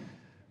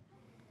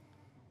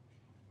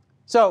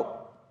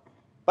 So,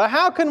 but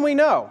how can we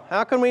know?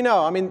 How can we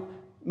know? I mean,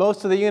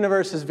 most of the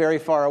universe is very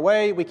far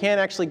away. We can't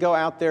actually go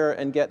out there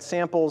and get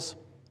samples.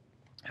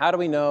 How do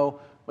we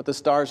know what the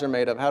stars are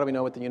made of? How do we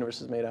know what the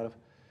universe is made out of?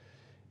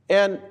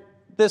 And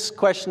this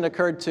question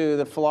occurred to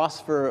the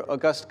philosopher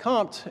Auguste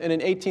Comte, and in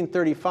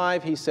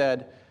 1835 he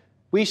said,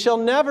 "We shall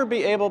never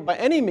be able by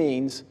any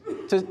means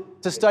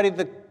to study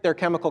their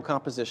chemical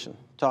composition,"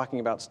 talking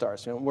about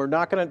stars. You know, we're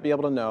not going to be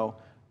able to know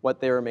what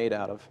they were made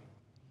out of.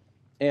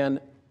 And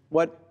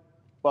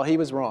well, he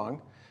was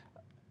wrong.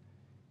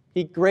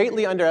 He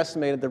greatly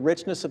underestimated the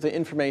richness of the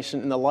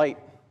information in the light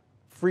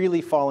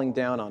freely falling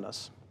down on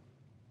us.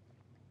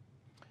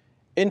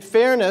 In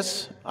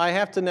fairness, I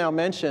have to now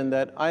mention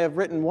that I have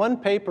written one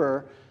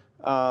paper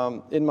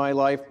in my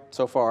life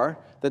so far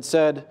that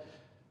said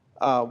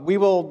we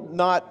will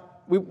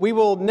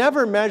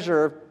never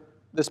measure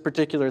this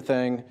particular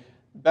thing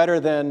better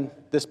than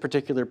this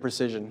particular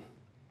precision.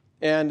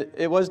 And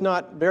it was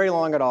not very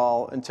long at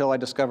all until I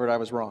discovered I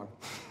was wrong.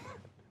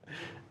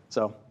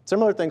 So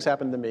similar things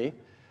happened to me.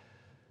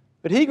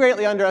 But he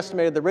greatly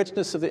underestimated the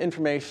richness of the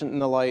information in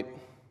the light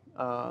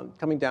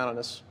coming down on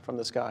us from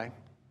the sky.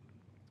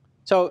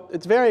 So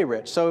it's very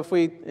rich. So if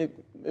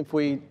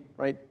we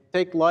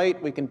take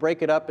light, we can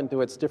break it up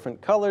into its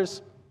different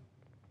colors.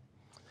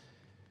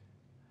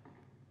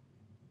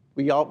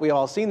 We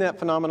all seen that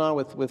phenomenon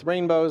with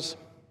rainbows.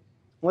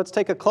 Let's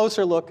take a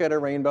closer look at a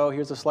rainbow.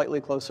 Here's a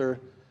slightly closer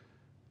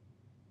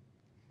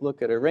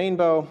look at a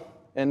rainbow.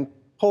 And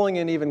pulling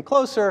in even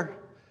closer,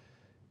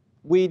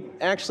 we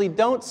actually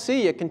don't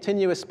see a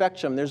continuous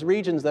spectrum. There's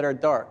regions that are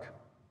dark.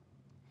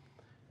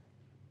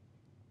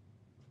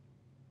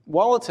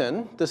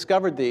 Walton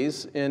discovered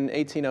these in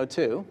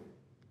 1802.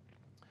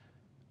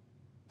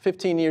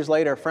 15 years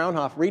later,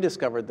 Fraunhofer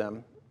rediscovered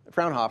them,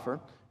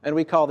 and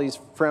we call these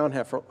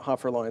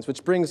Fraunhofer lines,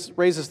 which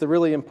raises the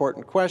really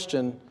important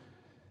question,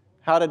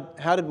 how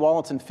did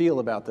Walton feel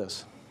about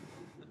this?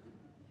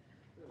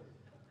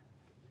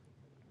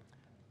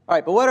 All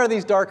right, but what are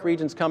these dark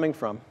regions coming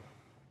from?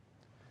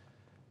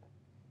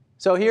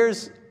 So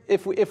here's,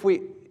 if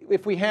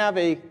we have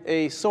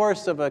a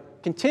source of a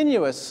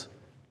continuous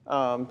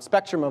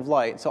spectrum of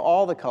light, so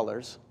all the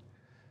colors,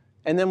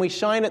 and then we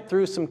shine it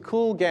through some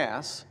cool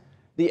gas,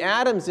 the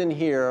atoms in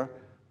here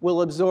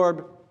will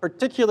absorb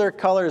particular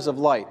colors of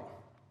light.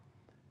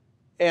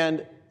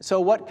 And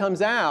so what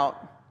comes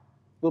out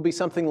will be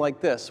something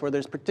like this, where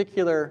there's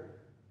particular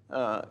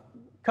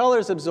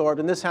colors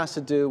absorbed, and this has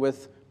to do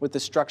with the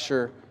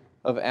structure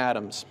of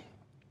atoms.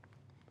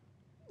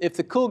 If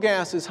the cool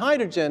gas is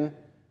hydrogen,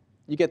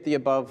 you get the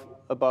above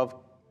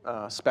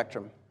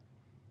spectrum.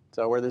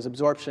 So where there's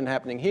absorption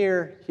happening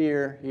here,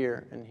 here,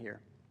 here, and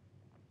here.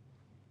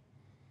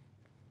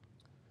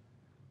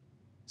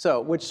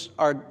 So which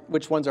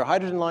ones are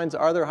hydrogen lines?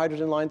 Are there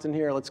hydrogen lines in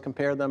here? Let's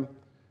compare them.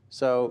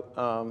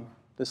 So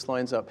this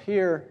line's up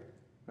here,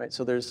 right?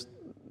 So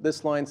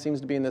this line seems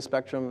to be in the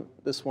spectrum.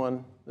 This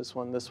one, this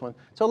one, this one.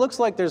 So it looks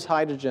like there's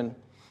hydrogen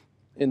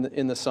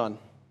in the sun.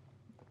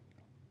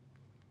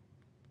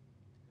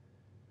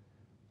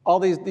 All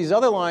these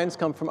other lines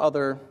come from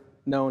other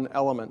known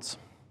elements.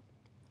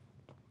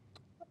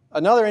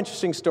 Another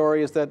interesting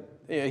story is that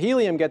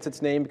helium gets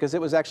its name because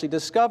it was actually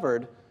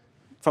discovered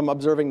from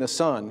observing the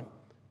sun,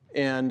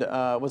 and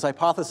was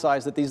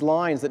hypothesized that these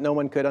lines that no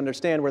one could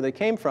understand where they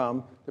came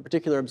from, the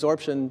particular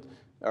absorption,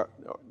 or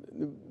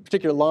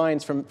particular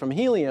lines from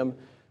helium,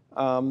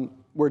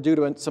 were due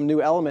to some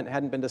new element that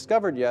hadn't been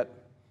discovered yet,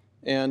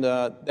 and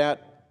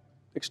that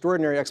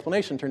extraordinary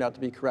explanation turned out to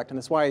be correct, and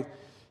that's why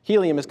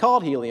helium is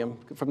called helium,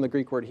 from the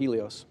Greek word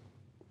helios.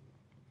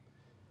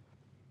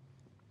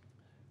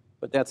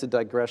 But that's a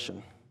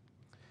digression.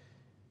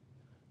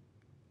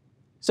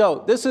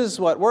 So this is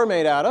what we're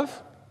made out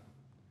of.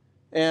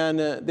 And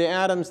the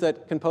atoms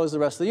that compose the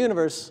rest of the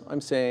universe, I'm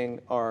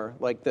saying, are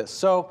like this.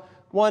 So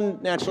one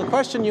natural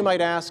question you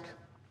might ask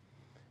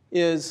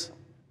is,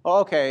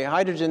 OK,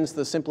 hydrogen's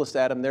the simplest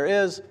atom there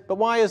is, but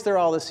why is there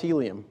all this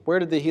helium? Where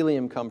did the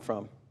helium come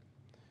from?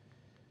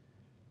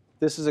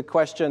 This is a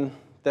question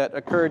that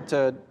occurred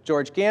to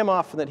George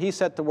Gamow and that he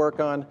set to work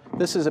on.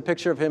 This is a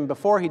picture of him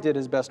before he did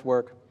his best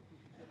work.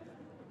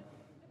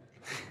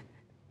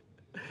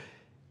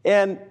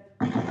 And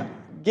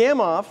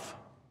Gamow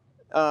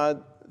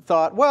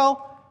thought,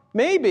 well,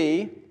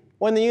 maybe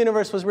when the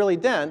universe was really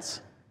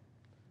dense,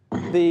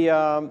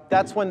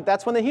 that's when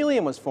the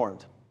helium was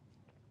formed.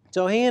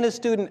 So he and his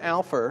student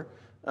Alpher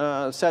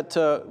set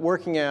to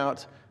working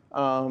out,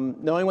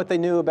 knowing what they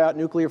knew about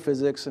nuclear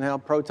physics and how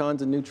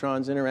protons and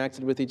neutrons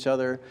interacted with each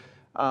other,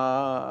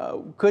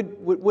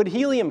 would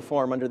helium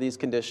form under these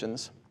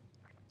conditions?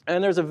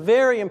 And there's a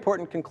very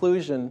important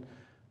conclusion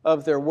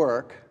of their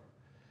work.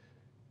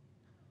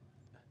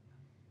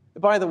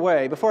 By the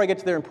way, before I get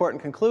to their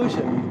important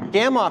conclusion,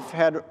 Gamow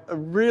had a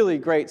really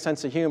great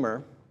sense of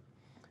humor.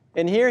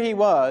 And here he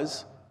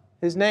was,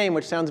 his name,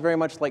 which sounds very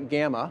much like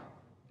gamma,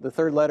 the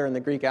third letter in the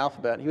Greek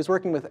alphabet. He was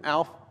working with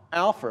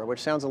alpha,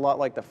 which sounds a lot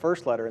like the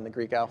first letter in the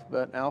Greek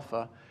alphabet,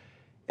 alpha.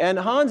 And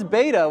Hans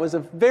Bethe was a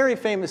very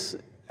famous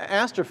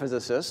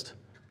astrophysicist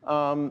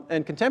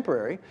and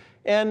contemporary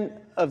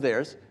of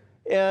theirs.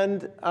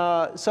 And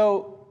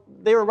so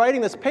they were writing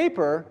this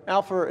paper,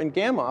 Alpher and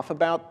Gamow,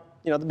 about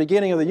the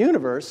beginning of the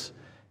universe.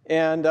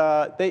 And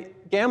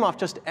Gamow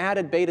just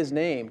added Bethe's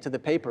name to the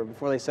paper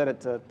before they sent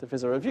it to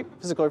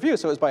Physical Review.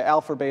 So it was by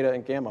Alpher, Bethe,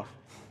 and Gamow.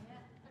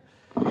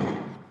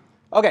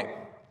 OK.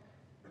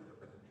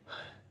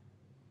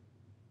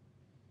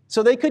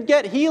 So they could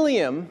get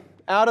helium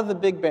out of the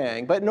Big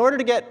Bang. But in order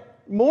to get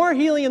more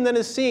helium than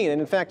is seen, and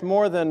in fact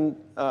more than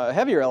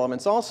heavier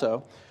elements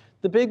also,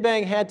 the Big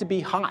Bang had to be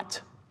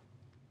hot.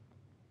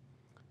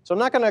 So I'm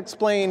not going to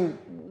explain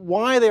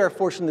why they are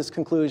forced to this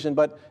conclusion.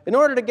 But in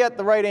order to get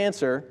the right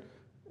answer,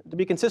 to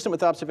be consistent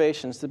with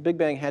observations, the Big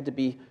Bang had to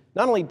be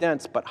not only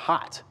dense, but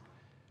hot.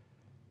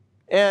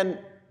 And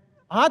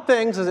hot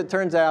things, as it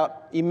turns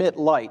out, emit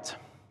light.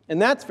 And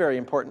that's very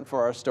important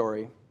for our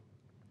story.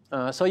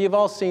 So you've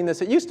all seen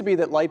this. It used to be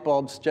that light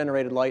bulbs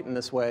generated light in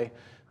this way,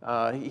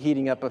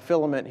 heating up a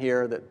filament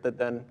here that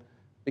then,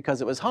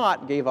 because it was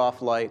hot, gave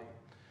off light.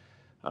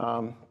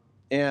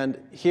 And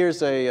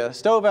here's a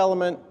stove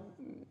element.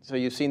 So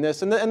you've seen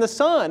this. And the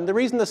sun, the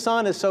reason the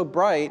sun is so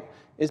bright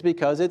is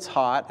because it's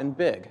hot and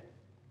big.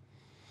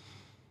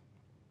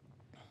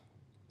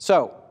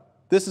 So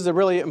this is a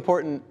really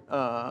important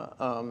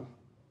part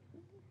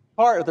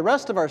of the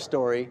rest of our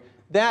story.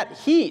 That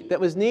heat that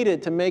was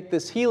needed to make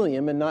this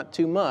helium, and not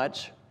too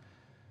much,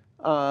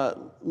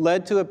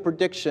 led to a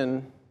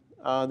prediction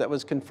that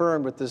was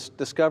confirmed with this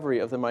discovery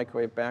of the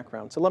microwave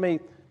background. So let me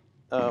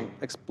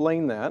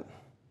explain that.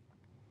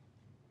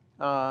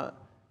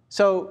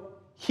 So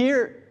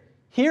here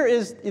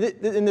is,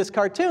 in this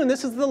cartoon,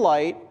 this is the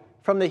light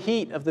from the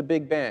heat of the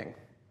Big Bang.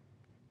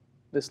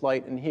 This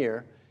light in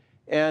here.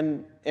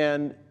 And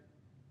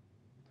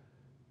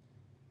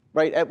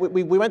right,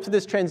 we went through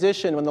this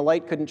transition when the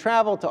light couldn't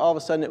travel to all of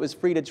a sudden it was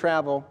free to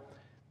travel.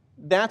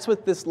 That's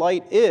what this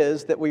light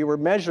is that we were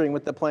measuring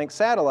with the Planck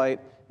satellite,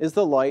 is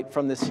the light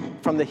from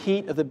the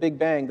heat of the Big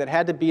Bang that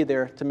had to be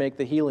there to make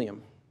the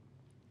helium.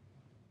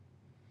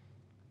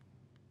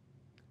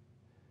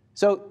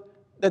 So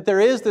that there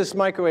is this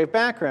microwave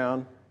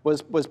background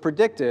was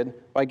predicted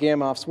by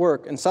Gamow's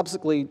work and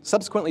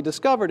subsequently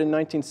discovered in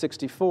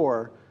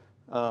 1964,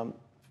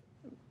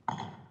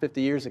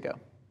 50 years ago.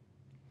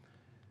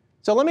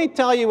 So let me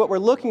tell you what we're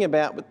looking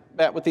at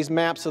with these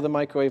maps of the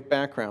microwave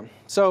background.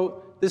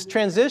 So this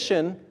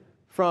transition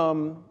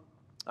from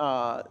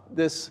when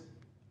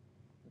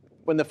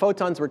the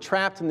photons were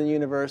trapped in the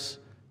universe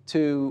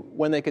to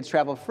when they could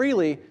travel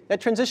freely, that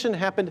transition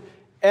happened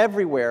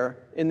everywhere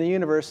in the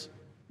universe,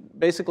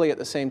 basically at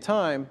the same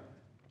time.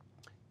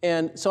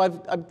 And so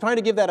I'm trying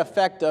to give that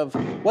effect of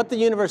what the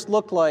universe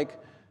looked like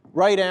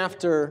right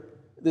after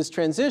this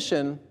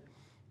transition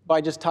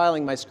by just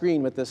tiling my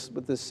screen with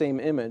this same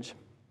image.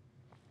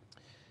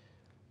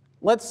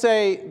 Let's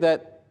say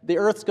that the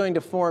Earth's going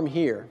to form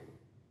here.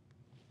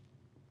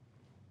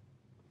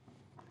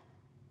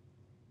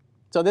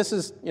 So this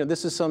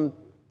is some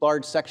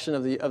large section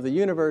of the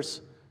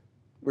universe.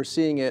 We're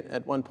seeing it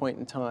at one point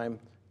in time.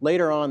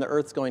 Later on, the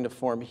Earth's going to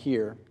form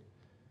here.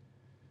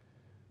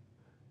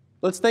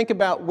 Let's think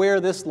about where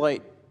this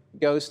light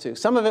goes to.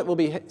 Some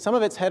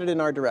of it's headed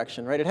in our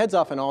direction, right? It heads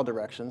off in all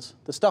directions.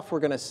 The stuff we're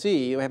going to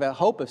see, we have a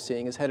hope of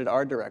seeing, is headed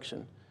our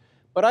direction.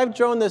 But I've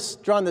drawn this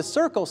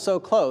circle so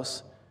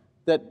close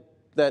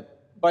that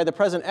by the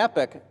present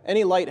epoch,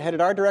 any light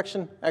headed our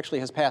direction actually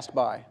has passed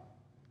by.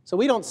 So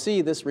we don't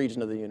see this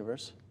region of the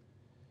universe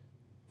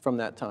from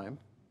that time.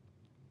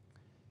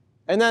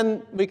 And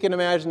then we can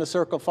imagine a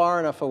circle far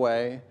enough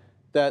away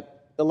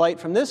that the light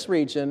from this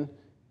region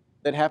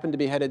that happened to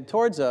be headed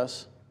towards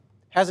us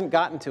hasn't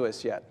gotten to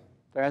us yet.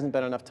 There hasn't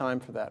been enough time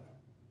for that.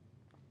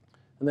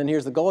 And then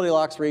here's the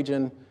Goldilocks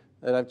region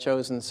that I've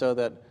chosen so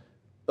that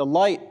the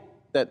light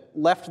that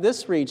left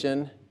this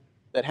region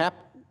that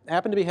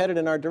happened to be headed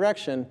in our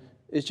direction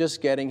is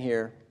just getting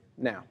here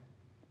now.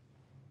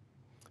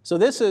 So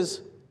this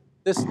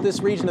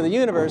region of the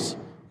universe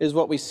is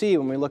what we see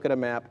when we look at a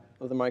map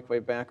of the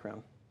microwave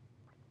background.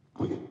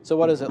 So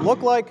what does it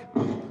look like?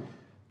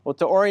 Well,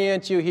 to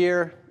orient you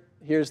here,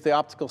 here's the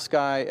optical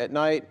sky at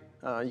night.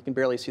 You can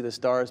barely see the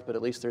stars, but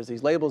at least there's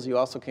these labels you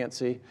also can't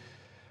see.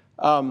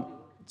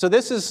 So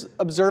this is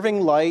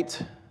observing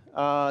light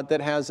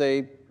that has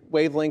a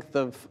wavelength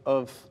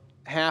of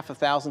half a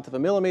thousandth of a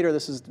millimeter.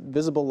 This is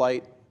visible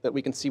light that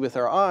we can see with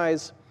our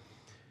eyes.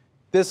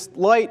 This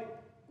light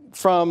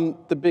from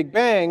the Big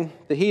Bang,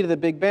 the heat of the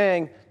Big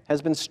Bang,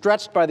 has been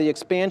stretched by the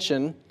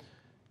expansion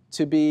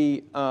to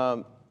be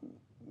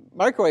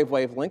microwave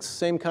wavelengths,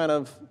 same kind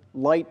of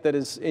light that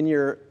is in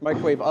your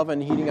microwave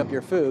oven heating up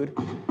your food.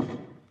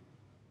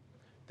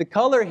 The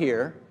color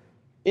here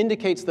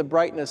indicates the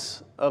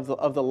brightness of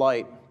the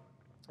light.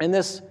 And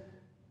this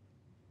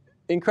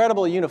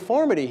incredible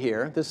uniformity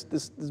here,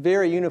 this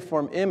very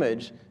uniform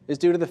image, is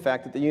due to the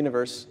fact that the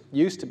universe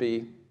used to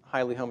be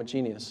highly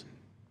homogeneous.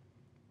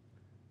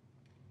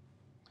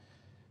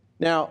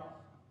 Now,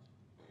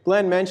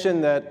 Glenn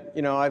mentioned that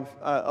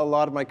a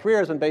lot of my career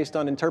has been based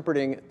on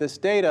interpreting this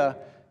data,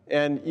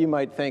 and you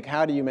might think,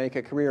 how do you make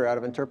a career out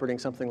of interpreting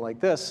something like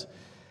this?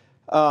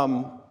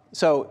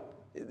 So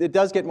it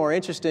does get more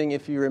interesting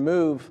if you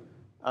remove,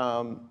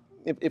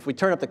 if we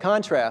turn up the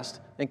contrast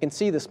and can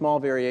see the small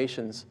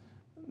variations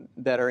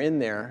that are in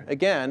there.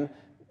 Again,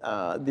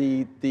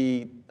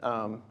 the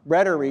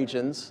redder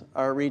regions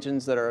are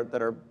regions that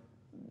are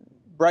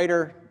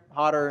brighter,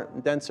 hotter,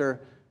 and denser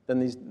than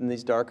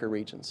these darker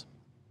regions.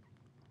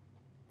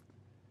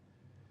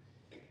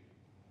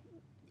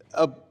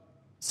 A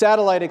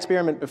satellite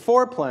experiment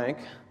before Planck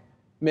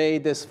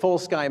made this full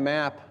sky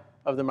map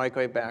of the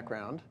microwave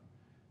background.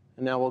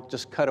 And now we'll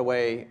just cut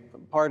away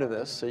part of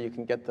this so you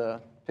can get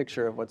the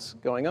picture of what's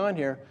going on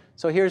here.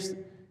 So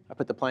I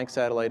put the Planck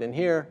satellite in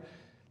here,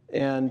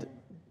 and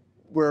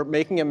we're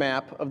making a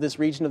map of this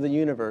region of the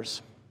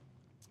universe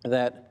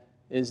that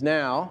is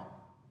now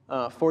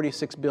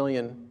 46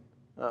 billion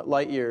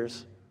light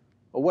years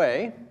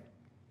away.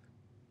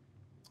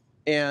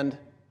 And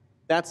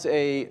that's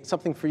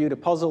something for you to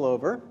puzzle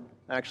over.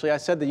 Actually, I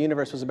said the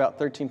universe was about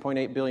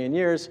 13.8 billion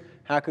years.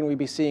 How can we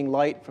be seeing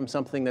light from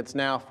something that's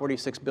now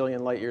 46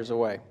 billion light years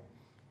away?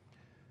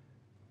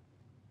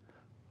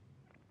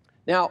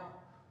 Now,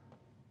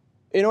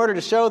 in order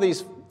to show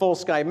these full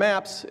sky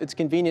maps, it's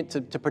convenient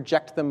to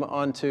project them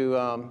onto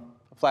a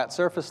flat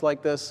surface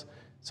like this.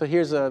 So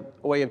here's a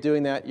way of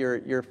doing that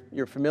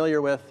you're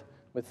familiar with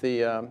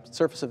the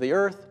surface of the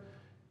Earth.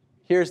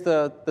 Here's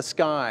the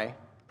sky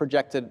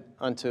projected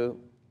into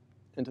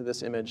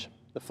this image,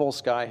 the full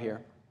sky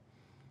here.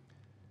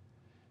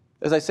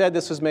 As I said,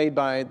 this was made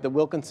by the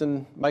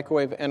Wilkinson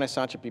Microwave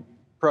Anisotropy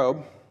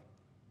Probe.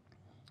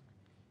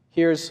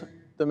 Here's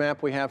the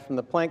map we have from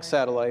the Planck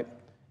satellite.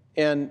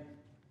 And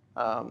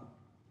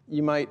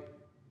you might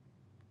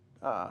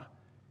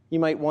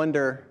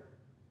wonder,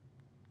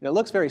 it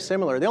looks very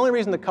similar. The only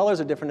reason the colors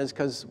are different is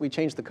because we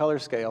changed the color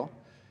scale.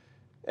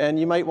 And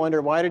you might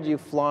wonder, why did you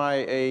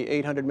fly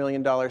a $800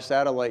 million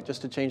satellite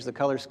just to change the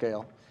color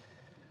scale?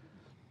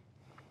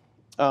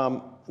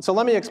 So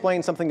let me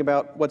explain something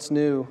about what's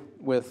new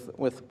with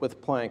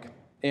Planck,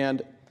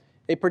 and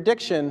a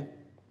prediction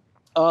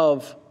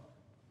of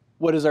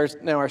what is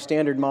now our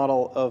standard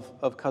model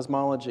of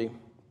cosmology.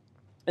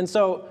 And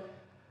so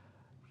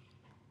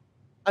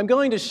I'm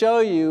going to show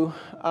you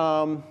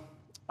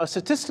a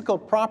statistical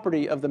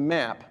property of the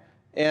map,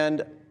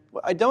 and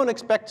I don't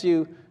expect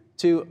you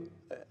to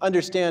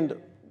understand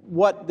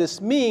what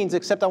this means,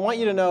 except I want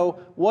you to know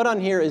what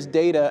on here is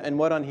data and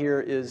what on here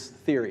is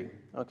theory.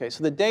 Okay,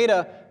 so the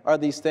data are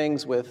these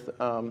things with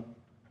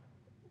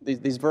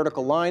these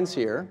vertical lines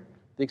here.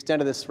 The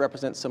extent of this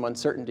represents some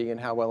uncertainty in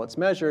how well it's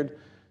measured.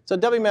 So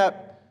WMAP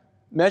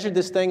measured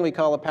this thing we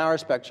call a power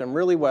spectrum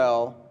really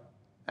well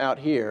out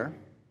here.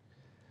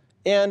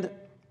 And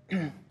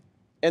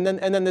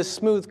then this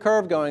smooth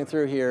curve going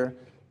through here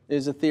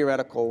is a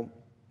theoretical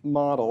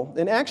model.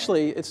 And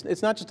actually,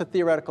 it's not just a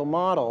theoretical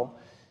model.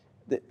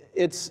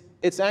 It's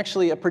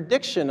actually a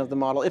prediction of the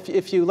model.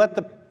 If you let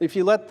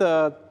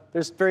the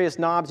there's various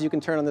knobs you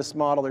can turn on this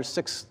model. There's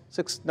six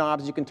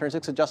knobs you can turn,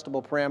 6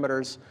 adjustable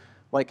parameters,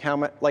 like how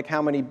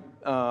many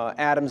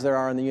atoms there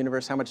are in the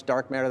universe, how much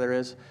dark matter there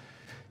is.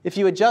 If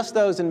you adjust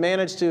those and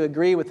manage to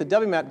agree with the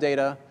WMAP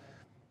data,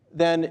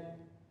 then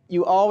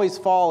you always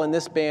fall in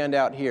this band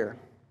out here.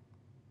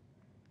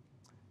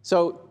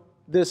 So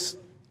this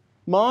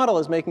model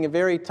is making a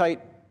very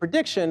tight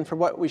prediction for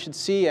what we should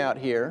see out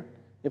here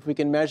if we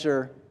can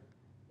measure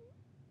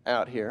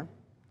out here.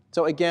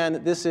 So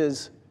again, this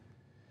is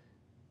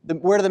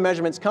where do the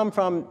measurements come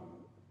from?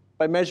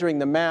 By measuring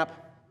the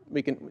map,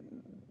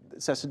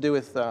 this has to do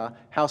with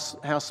how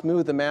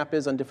smooth the map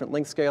is on different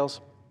length scales.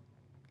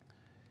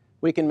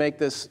 We can make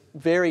this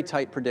very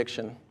tight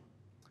prediction.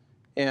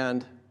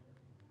 And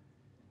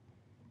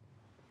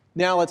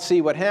Now let's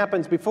see what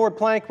happens. Before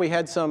Planck, we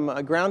had some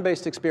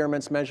ground-based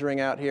experiments measuring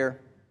out here,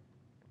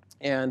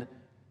 and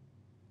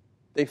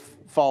they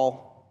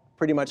fall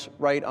pretty much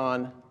right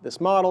on this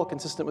model,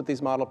 consistent with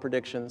these model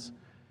predictions.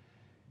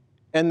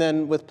 And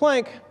then with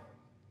Planck,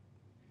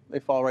 they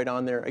fall right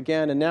on there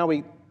again, and now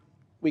we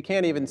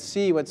can't even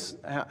see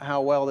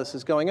how well this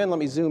is going in. Let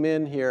me zoom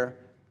in here,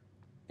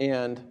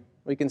 and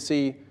we can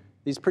see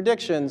these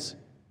predictions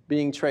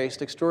being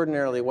traced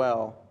extraordinarily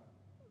well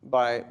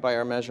by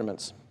our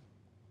measurements.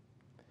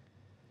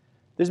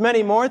 There's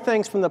many more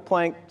things from the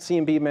Planck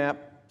CMB map,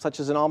 such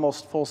as an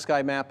almost full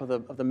sky map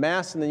of the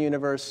mass in the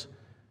universe.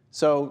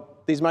 So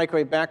these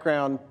microwave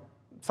background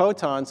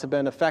photons have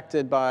been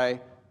affected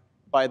by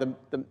the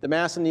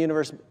mass in the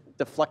universe,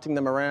 deflecting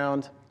them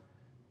around,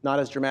 not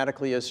as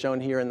dramatically as shown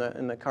here in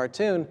the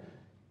cartoon.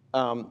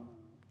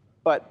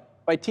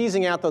 But by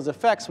teasing out those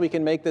effects, we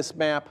can make this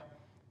map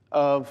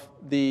of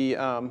the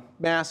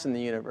mass in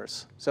the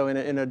universe. So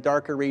in a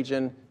darker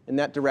region, in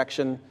that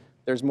direction,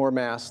 there's more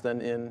mass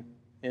than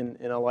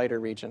in a lighter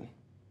region.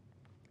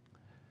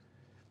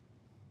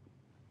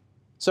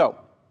 So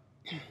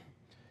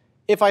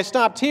if I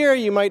stopped here,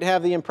 you might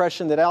have the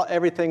impression that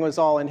everything was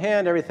all in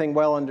hand, everything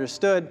well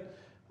understood.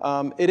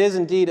 It is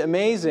indeed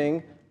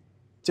amazing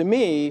to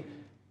me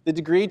the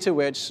degree to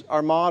which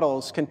our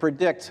models can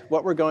predict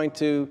what we're going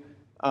to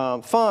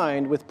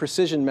find with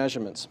precision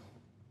measurements.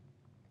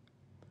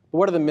 But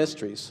what are the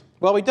mysteries?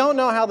 Well, we don't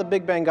know how the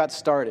Big Bang got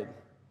started.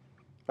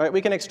 Right?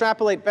 We can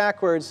extrapolate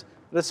backwards.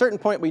 At a certain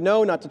point, we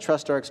know not to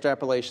trust our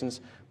extrapolations.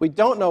 We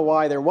don't know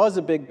why there was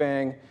a Big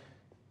Bang.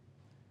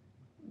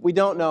 We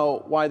don't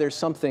know why there's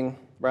something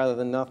rather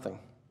than nothing.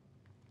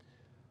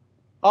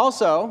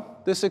 Also,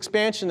 this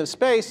expansion of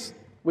space,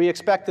 we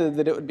expected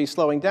that it would be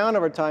slowing down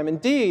over time.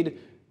 Indeed,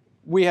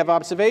 we have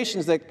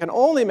observations that can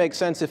only make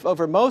sense if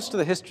over most of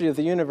the history of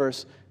the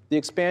universe, the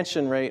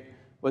expansion rate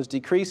was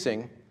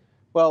decreasing.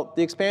 Well,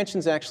 the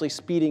expansion's actually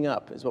speeding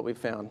up, is what we've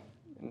found.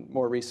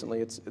 More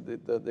recently,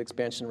 the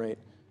expansion rate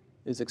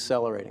is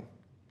accelerating.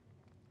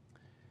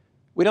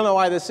 We don't know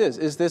why this is.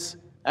 Is this,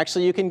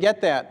 actually, you can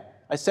get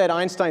that. I said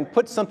Einstein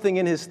put something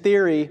in his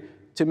theory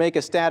to make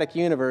a static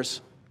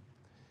universe.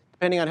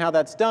 Depending on how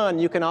that's done,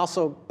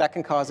 that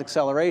can cause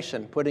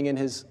acceleration, putting in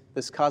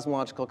this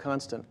cosmological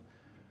constant.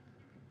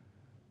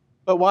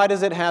 But why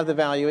does it have the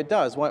value it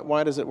does?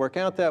 Why does it work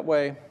out that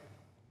way?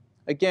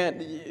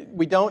 Again,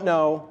 we don't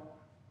know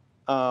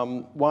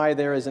why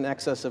there is an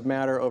excess of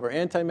matter over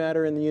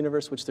antimatter in the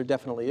universe, which there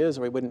definitely is,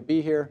 or we wouldn't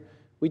be here.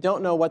 We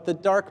don't know what the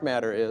dark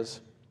matter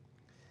is.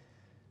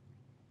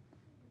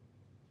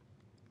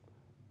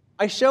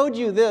 I showed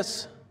you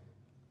this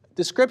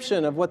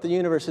description of what the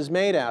universe is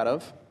made out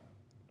of,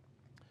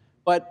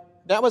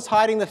 but that was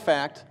hiding the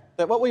fact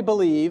that what we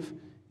believe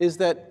is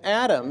that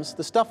atoms,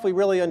 the stuff we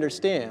really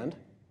understand,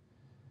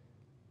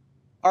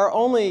 are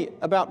only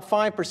about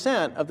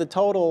 5% of the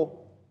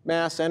total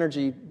mass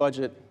energy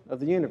budget of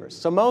the universe.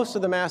 So most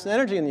of the mass and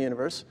energy in the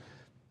universe,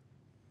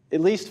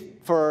 at least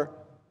for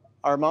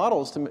our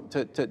models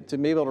to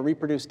be able to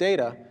reproduce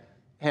data,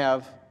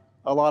 have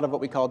a lot of what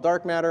we call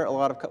dark matter, a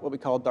lot of what we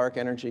call dark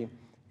energy.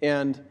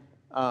 And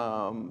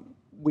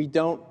we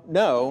don't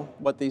know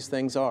what these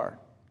things are.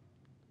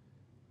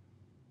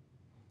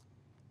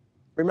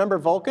 Remember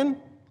Vulcan?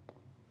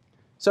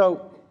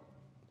 So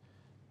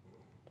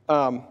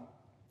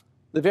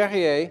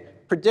Leverrier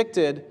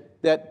predicted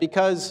that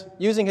because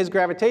using his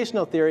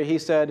gravitational theory, he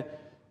said,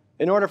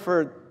 in order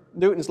for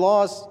Newton's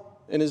laws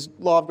and his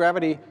law of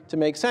gravity to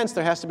make sense,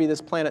 there has to be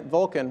this planet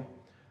Vulcan.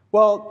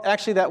 Well,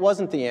 actually, that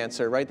wasn't the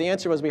answer, right? The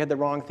answer was we had the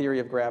wrong theory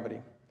of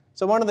gravity.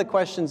 So one of the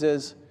questions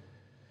is,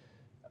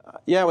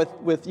 yeah,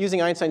 with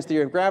using Einstein's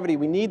theory of gravity,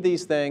 we need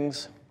these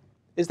things.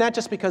 Is that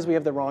just because we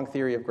have the wrong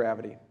theory of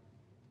gravity?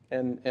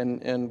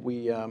 And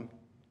we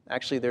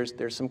actually,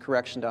 there's some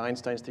correction to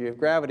Einstein's theory of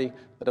gravity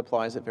that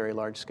applies at very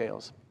large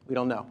scales. We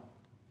don't know.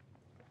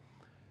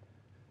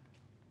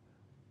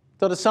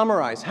 So to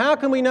summarize, how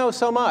can we know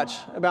so much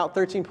about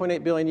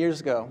 13.8 billion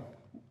years ago?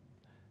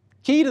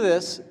 Key to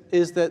this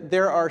is that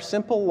there are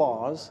simple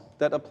laws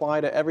that apply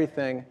to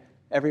everything,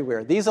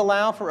 everywhere. These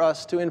allow for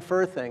us to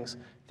infer things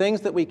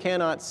that we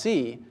cannot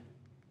see.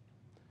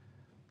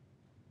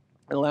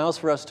 It allows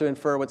for us to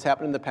infer what's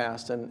happened in the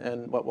past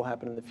and what will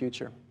happen in the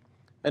future.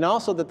 And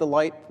also that the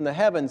light from the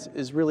heavens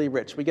is really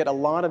rich. We get a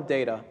lot of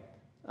data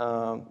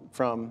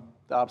from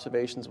the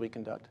observations we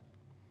conduct.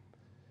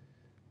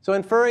 So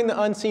inferring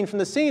the unseen from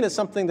the seen is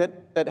something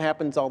that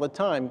happens all the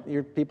time.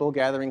 You're people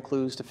gathering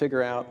clues to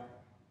figure out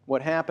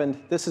what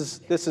happened. This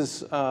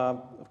is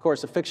of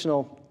course, a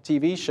fictional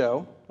TV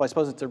show. Well, I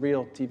suppose it's a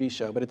real TV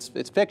show, but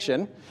it's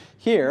fiction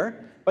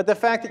here. But the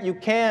fact that you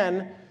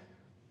can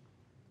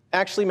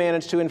actually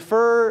manage to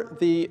infer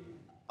the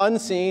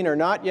unseen or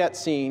not yet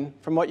seen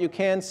from what you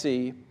can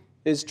see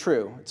is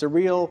true. It's a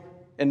real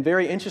and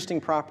very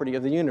interesting property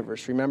of the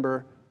universe.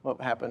 Remember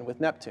what happened with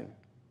Neptune.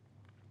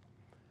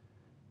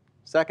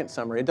 Second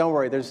summary. Don't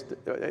worry,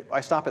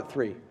 I stop at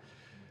 3.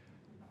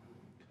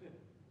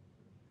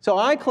 So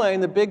I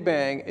claim the Big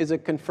Bang is a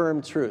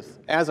confirmed truth,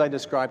 as I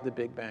described the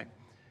Big Bang.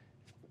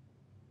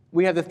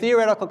 we have the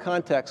theoretical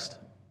context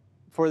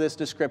for this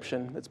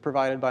description that's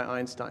provided by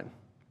Einstein,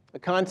 a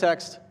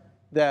context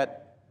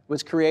that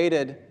was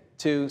created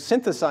to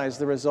synthesize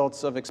the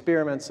results of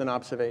experiments and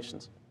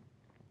observations.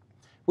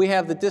 We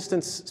have the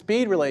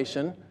distance-speed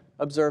relation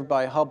observed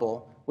by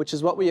Hubble, which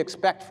is what we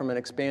expect from an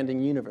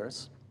expanding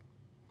universe.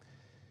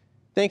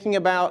 Thinking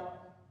about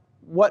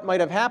what might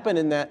have happened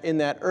in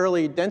that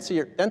early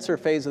denser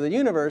phase of the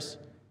universe,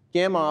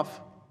 Gamow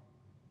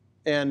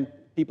and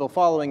people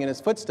following in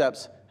his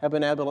footsteps have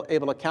been able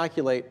to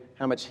calculate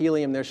how much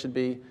helium there should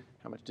be,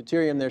 how much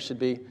deuterium there should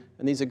be,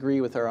 and these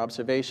agree with our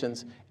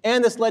observations.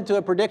 And this led to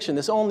a prediction.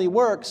 This only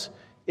works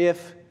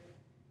if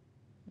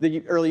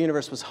the early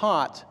universe was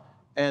hot,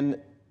 and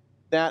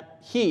that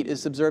heat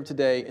is observed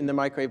today in the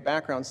microwave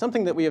background,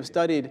 something that we have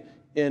studied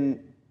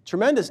in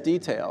tremendous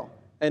detail.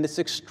 And it's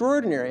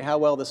extraordinary how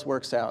well this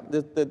works out.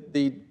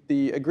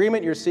 The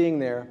agreement you're seeing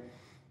there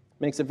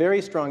makes a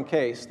very strong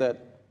case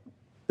that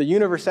the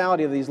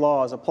universality of these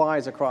laws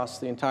applies across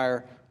the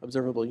entire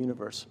observable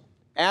universe.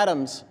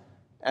 Atoms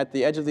at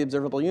the edge of the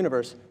observable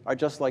universe are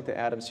just like the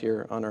atoms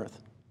here on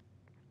Earth.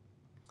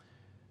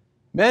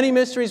 Many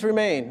mysteries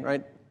remain,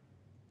 right?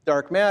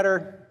 Dark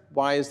matter,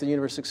 why is the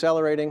universe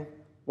accelerating?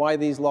 Why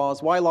these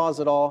laws? Why laws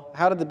at all?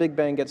 How did the Big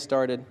Bang get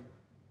started?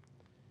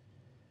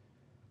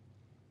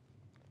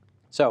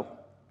 So,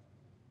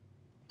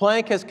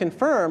 Planck has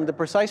confirmed the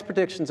precise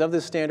predictions of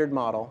this standard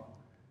model,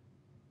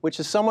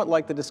 which is somewhat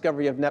like the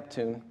discovery of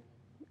Neptune,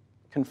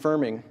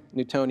 confirming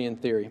Newtonian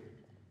theory.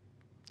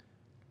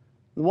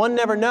 One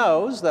never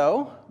knows,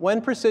 though,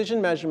 when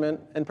precision measurement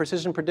and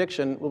precision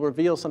prediction will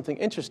reveal something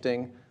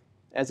interesting,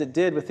 as it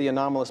did with the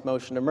anomalous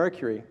motion of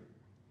Mercury.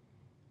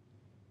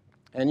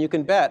 And you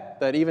can bet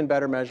that even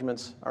better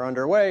measurements are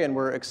underway, and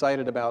we're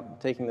excited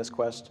about taking this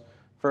quest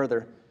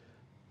further.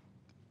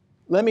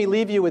 Let me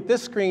leave you with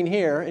this screen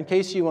here. In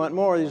case you want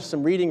more, there's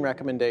some reading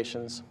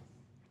recommendations.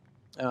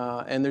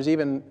 And there's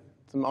even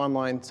some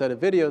online set of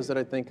videos that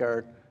I think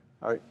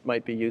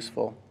might be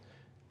useful.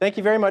 Thank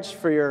you very much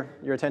for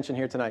your attention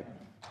here tonight.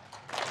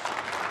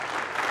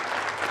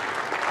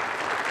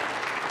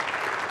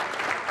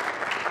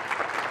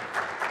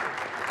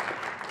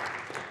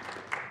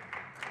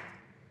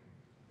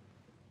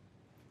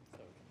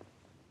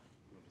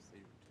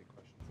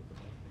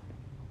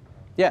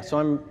 Yeah,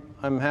 so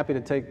I'm happy to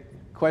take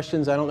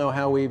questions. I don't know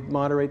how we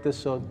moderate this,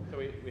 so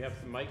we have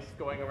some mics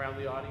going around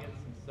the audience,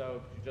 and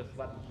so just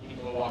let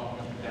people walking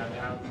up and down the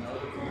aisle know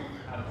that you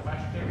have a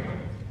question.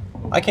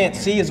 I can't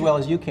see as well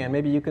as you can.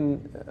 Maybe you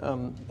can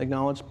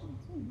acknowledge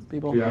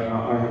people. Yeah,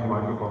 I have a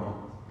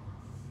microphone.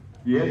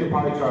 You had the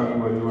pie chart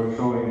where you were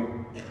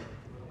showing.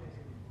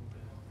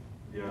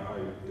 Yeah,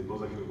 it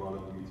was actually one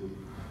of me too.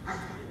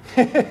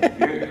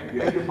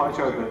 you had the pie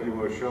chart that you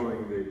were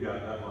showing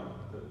that one.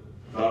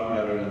 Dark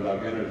matter and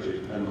dark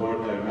energy and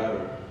ordinary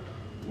matter.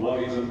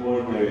 What is an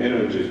ordinary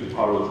energy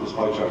part of this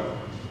pie chart?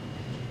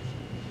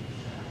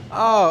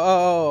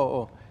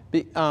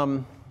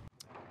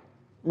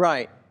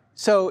 Right.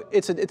 So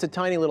it's a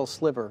tiny little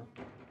sliver.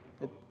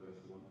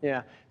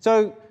 Yeah.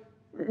 So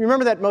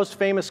remember that most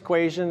famous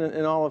equation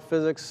in all of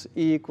physics,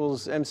 E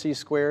equals mc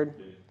squared?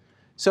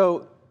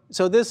 So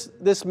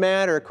this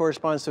matter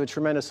corresponds to a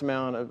tremendous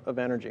amount of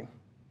energy.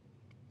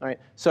 All right.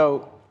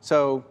 So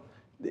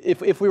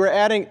if we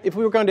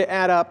were going to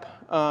add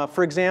up,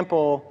 for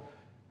example,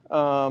 I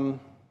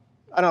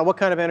don't know, what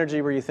kind of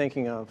energy were you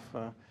thinking of?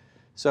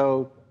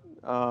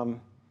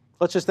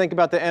 Let's just think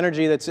about the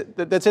energy that's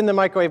in the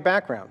microwave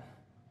background.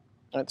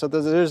 Right, so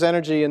there's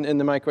energy in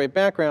the microwave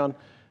background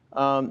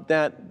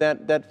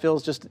that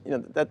fills just,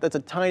 that's a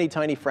tiny,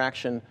 tiny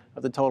fraction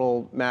of the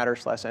total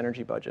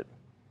matter/energy budget.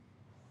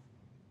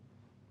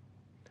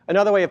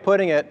 Another way of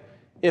putting it,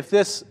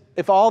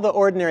 if all the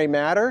ordinary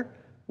matter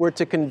were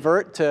to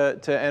convert to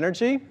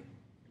energy,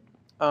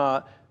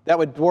 that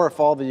would dwarf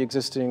all the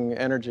existing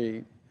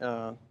energy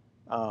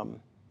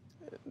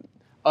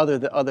other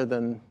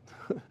than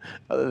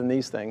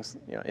these things,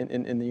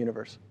 in the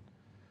universe.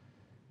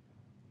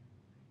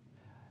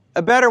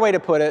 A better way to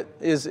put it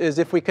is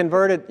if we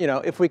convert it,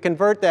 if we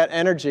convert that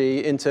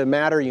energy into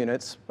matter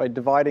units by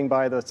dividing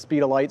by the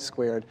speed of light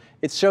squared,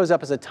 it shows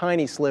up as a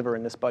tiny sliver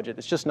in this budget.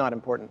 It's just not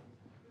important.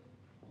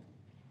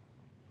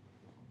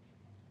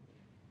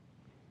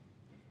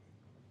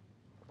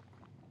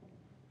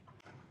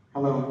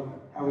 Hello.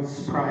 I was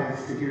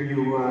surprised to hear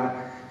you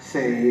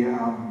say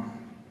the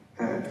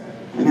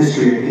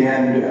mystery at the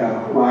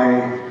end.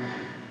 Why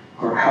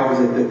or how is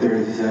it that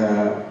there's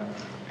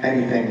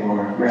anything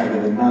or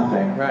rather than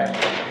nothing? Right.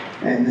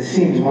 And this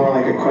seems more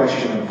like a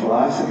question of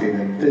philosophy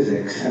than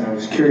physics. And I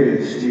was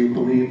curious, do you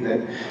believe that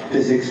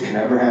physics can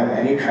ever have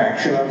any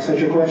traction on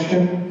such a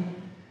question?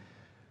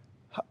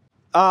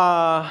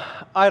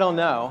 I don't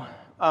know.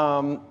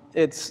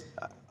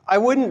 I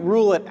wouldn't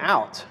rule it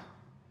out.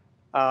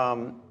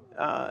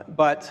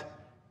 But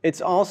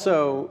it's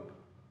also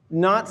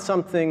not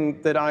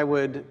something that I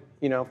would,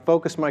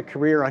 focus my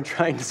career on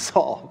trying to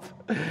solve.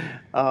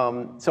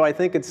 So I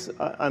think it's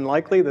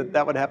unlikely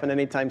that would happen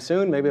anytime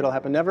soon. Maybe it'll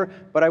happen never.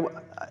 But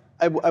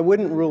I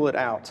wouldn't rule it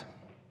out.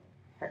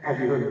 Have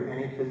you heard of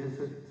any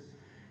physicists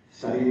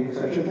studying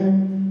such a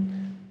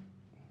thing?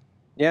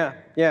 Yeah,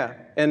 yeah,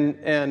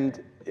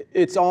 and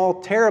it's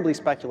all terribly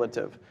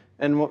speculative.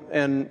 And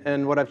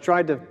what I've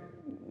tried to,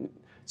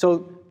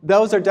 so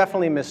those are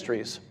definitely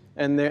mysteries,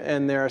 and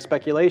there are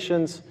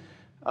speculations.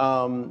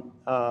 And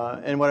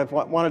what I've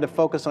wanted to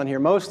focus on here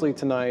mostly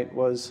tonight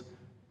was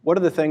what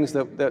are the things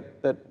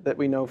that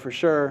we know for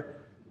sure,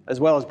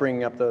 as well as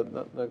bringing up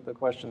the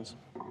questions.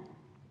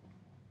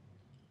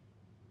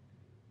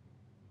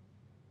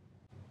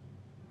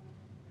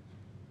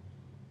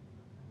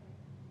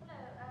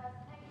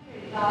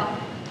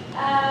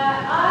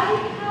 I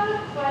have a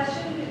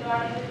question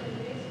regarding the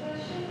previous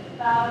question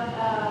about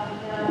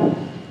the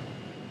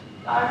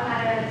dark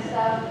matter and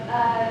stuff.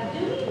 Do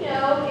we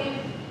know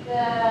if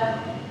the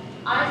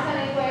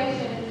Einstein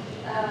equation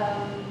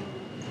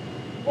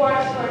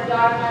works for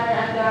dark matter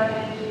and dark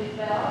energy as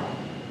well?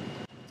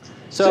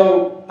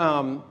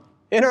 So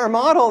in our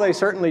model, they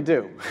certainly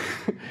do.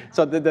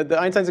 So the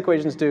Einstein's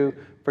equations do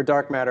for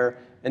dark matter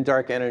and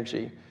dark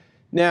energy.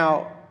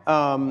 Now,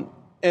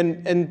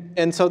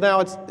 and so now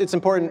it's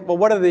important. Well,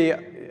 what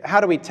are how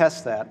do we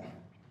test that?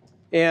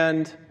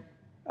 And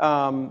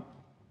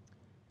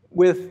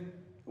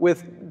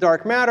with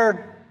dark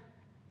matter,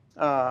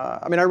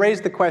 I mean, I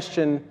raised the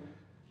question.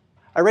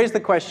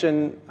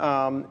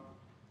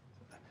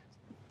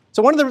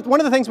 So one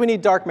of the things we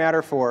need dark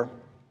matter for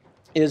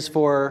is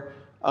for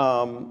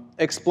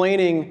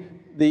explaining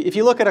if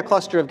you look at a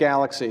cluster of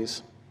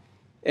galaxies,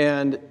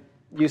 and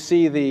you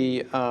see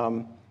the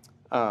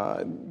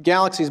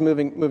galaxies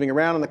moving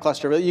around in the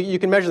cluster. You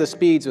can measure the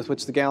speeds with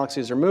which the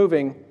galaxies are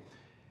moving,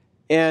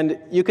 and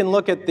you can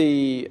look at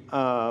the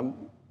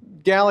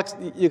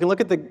You can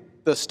look at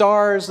the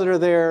stars that are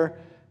there.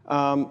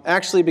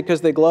 Actually,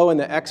 because they glow in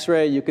the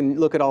X-ray, you can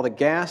look at all the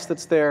gas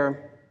that's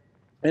there.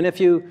 And if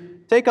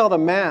you take all the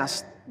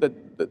mass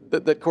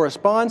that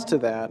corresponds to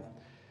that,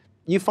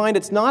 you find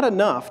it's not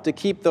enough to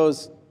keep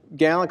those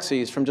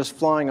galaxies from just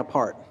flying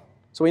apart.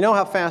 So we know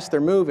how fast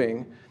they're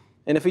moving,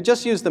 and if we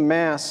just use the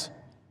mass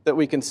that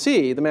we can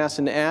see, the mass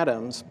in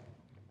atoms,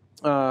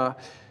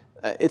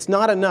 it's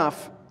not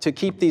enough to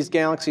keep these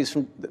galaxies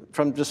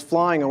from just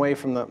flying away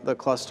from the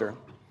cluster.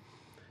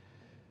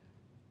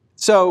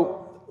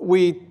 So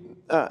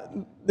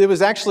it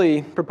was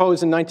actually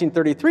proposed in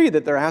 1933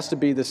 that there has to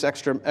be this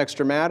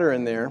extra matter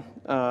in there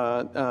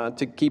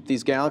to keep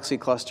these galaxy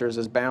clusters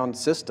as bound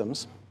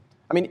systems.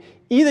 I mean,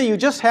 either you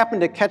just happen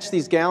to catch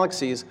these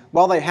galaxies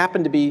while they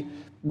happen to be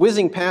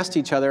whizzing past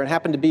each other and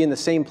happen to be in the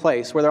same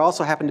place, where there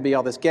also happen to be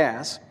all this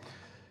gas,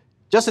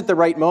 just at the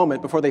right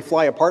moment before they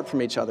fly apart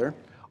from each other,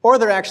 or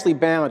they're actually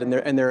bound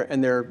and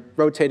they're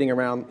rotating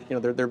around. You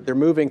know, they're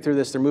moving through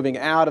this. They're moving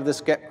out of this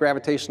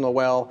gravitational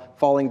well,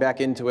 falling back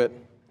into it.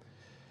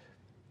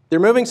 They're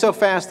moving so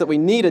fast that we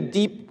need a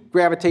deep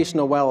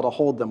gravitational well to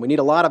hold them. We need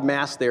a lot of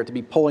mass there to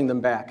be pulling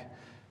them back.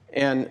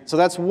 And so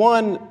that's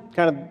one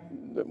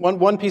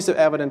piece of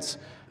evidence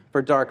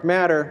for dark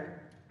matter,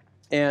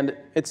 and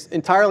it's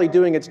entirely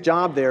doing its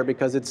job there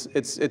because it's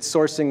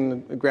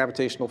sourcing the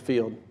gravitational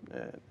field.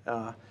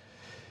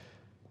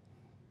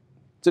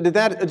 So did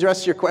that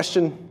address your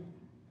question?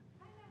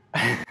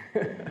 Does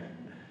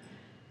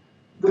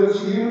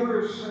the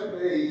universe have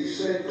a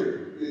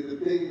center? Did the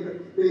Big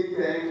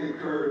Bang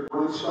occur in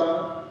one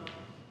spot?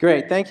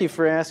 Great, thank you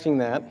for asking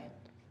that.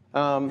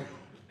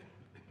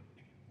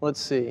 Let's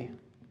see.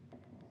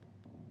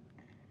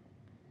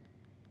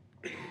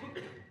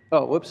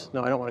 Oh, whoops,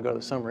 no, I don't want to go to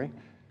the summary.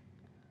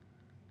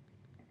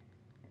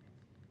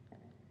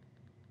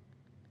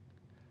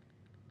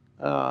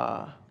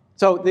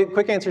 So the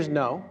quick answer is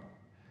no.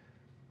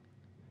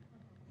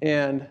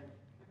 And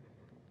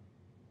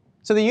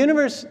so the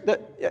universe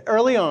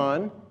early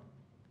on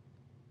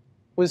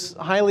was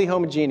highly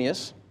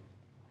homogeneous.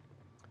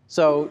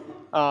 So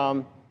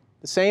the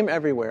same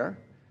everywhere.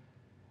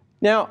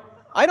 Now,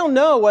 I don't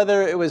know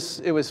whether it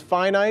was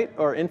finite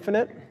or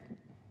infinite.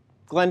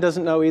 Glenn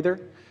doesn't know either.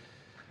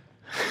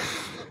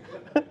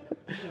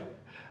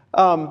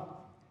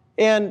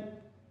 And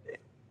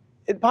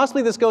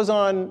possibly this goes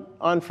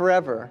on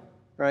forever,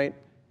 right?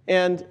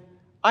 And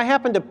I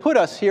happen to put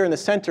us here in the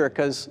center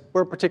because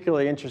we're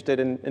particularly interested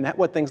in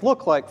what things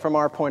look like from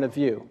our point of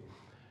view.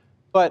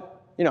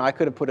 But you know, I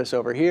could have put us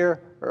over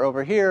here or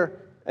over here,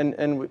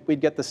 and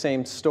we'd get the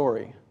same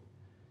story.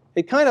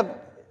 It can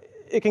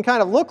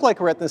kind of look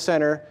like we're at the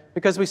center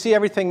because we see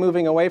everything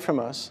moving away from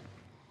us.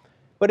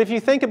 But if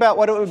you think about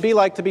what it would be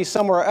like to be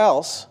somewhere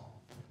else,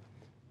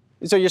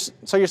 so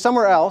you're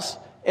somewhere else,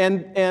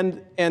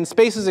 and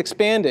space is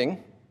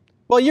expanding,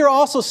 well, you're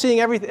also seeing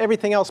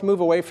everything else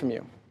move away from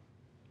you.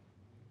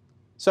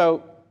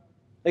 So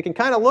it can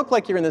kind of look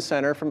like you're in the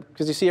center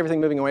because you see everything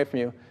moving away from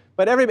you,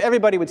 but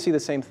everybody would see the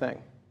same thing.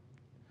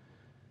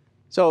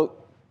 So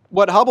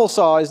what Hubble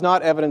saw is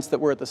not evidence that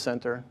we're at the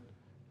center.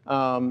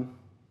 As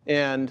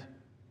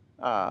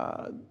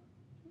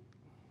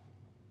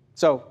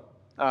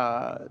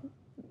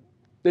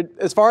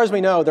far as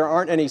we know, there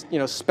aren't any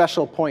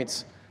special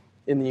points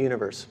in the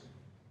universe.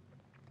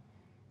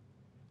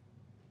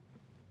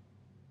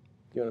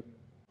 You want to?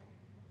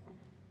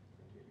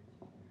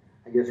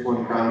 guess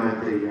one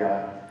comment,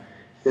 the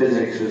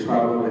physics is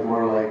probably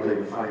more likely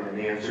to find an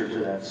answer to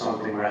that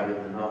something rather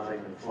than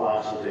nothing than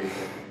philosophy,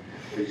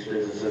 but these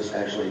physicists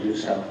actually do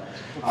stuff.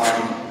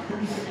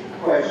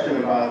 Question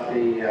about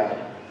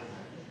the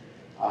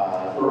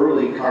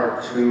early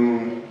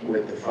cartoon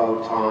with the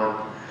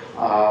photon.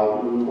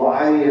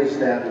 Why is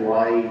that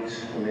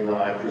light, I mean,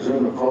 I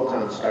presume the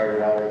photon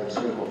started out as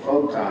a simple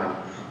photon.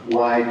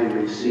 Why do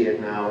we see it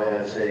now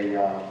as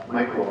a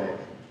microwave?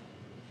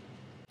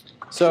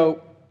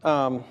 So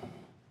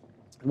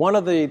one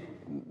of the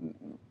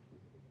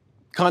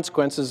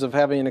consequences of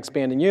having an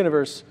expanding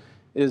universe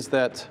is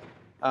that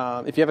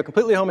if you have a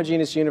completely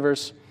homogeneous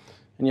universe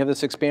and you have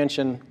this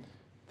expansion,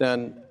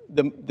 then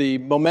the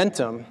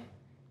momentum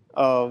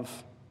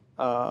of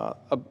a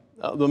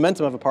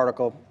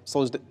particle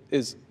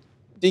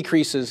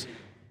decreases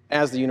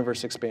as the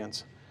universe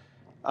expands.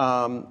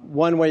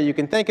 One way you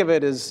can think of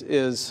it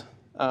is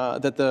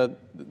that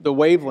the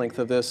wavelength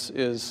of this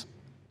is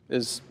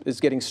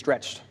getting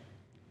stretched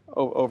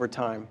over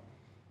time,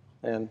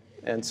 and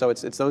so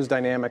it's those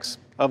dynamics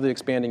of the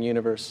expanding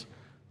universe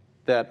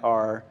that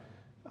are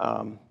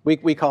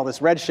we call this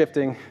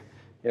redshifting,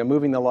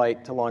 moving the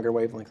light to longer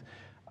wavelengths.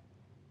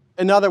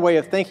 Another way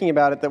of thinking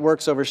about it that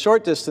works over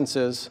short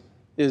distances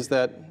is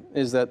that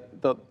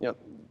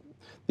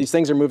these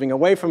things are moving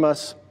away from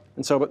us,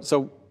 and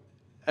so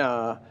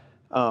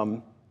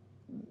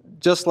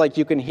just like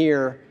you can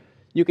hear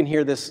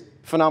this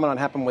phenomenon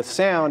happen with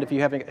sound. If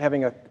you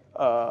having a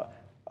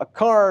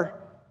car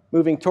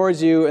moving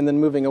towards you and then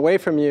moving away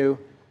from you,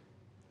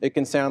 it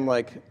can sound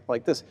like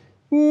this,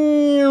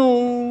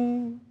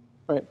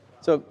 right?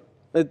 So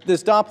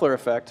this Doppler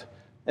effect,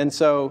 and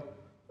so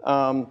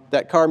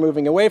that car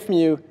moving away from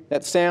you,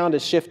 that sound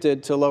is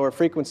shifted to lower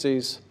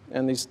frequencies,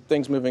 and these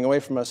things moving away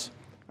from us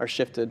are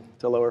shifted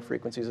to lower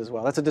frequencies as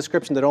well. That's a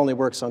description that only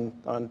works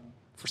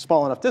for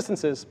small enough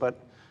distances, but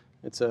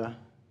it's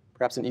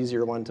perhaps an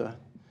easier one to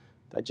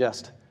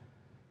digest.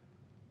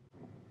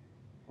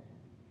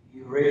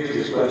 You raised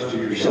this question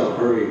yourself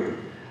earlier.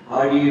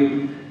 How do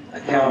you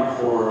account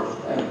for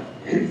a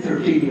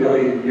 13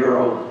 billion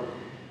euro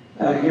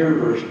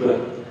universe, but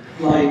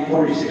light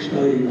 46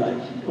 billion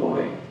lights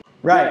away?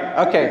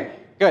 Right, okay,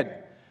 good.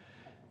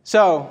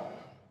 So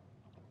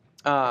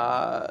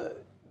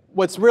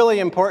what's really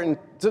important,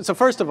 so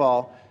first of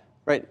all,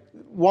 right,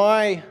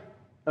 why,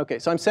 okay,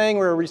 so I'm saying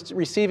we're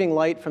receiving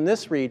light from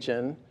this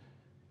region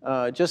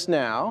just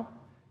now,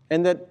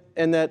 and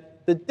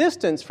that the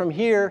distance from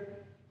here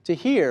to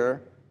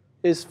here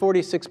is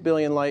 46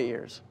 billion light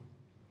years.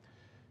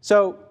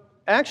 So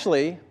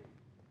actually,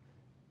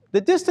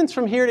 the distance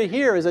from here to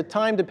here is a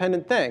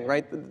time-dependent thing,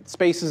 right? The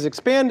space is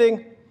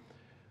expanding.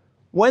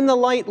 When the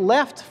light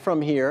left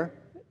from here,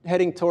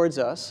 heading towards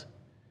us,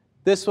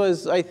 this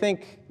was, I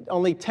think,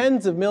 only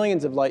tens of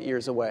millions of light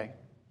years away.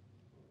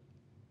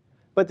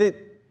 But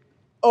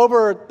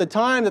over the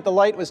time that the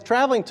light was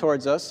traveling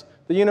towards us,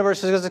 the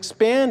universe has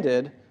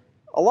expanded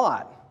a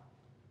lot.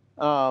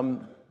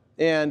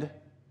 And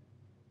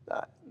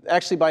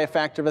actually by a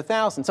factor of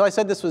 1,000. So I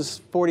said this was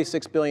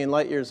 46 billion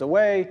light years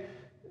away.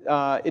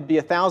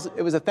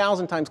 It was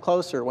 1,000 times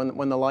closer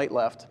when the light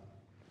left.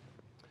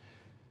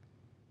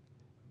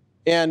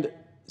 And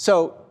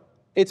so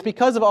it's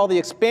because of all the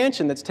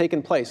expansion that's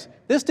taken place.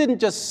 This didn't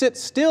just sit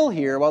still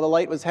here while the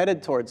light was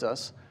headed towards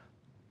us.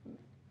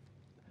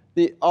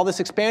 All this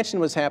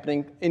expansion was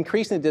happening,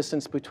 increasing the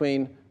distance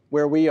between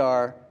where we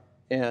are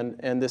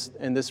and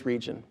this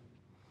region.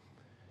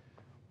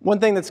 One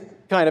thing that's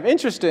kind of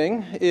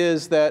interesting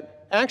is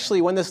that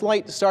actually when this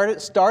light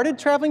started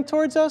traveling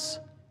towards us,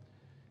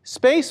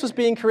 space was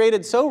being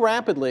created so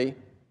rapidly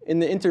in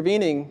the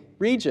intervening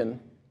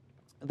region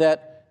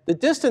that the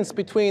distance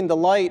between the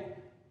light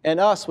and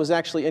us was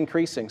actually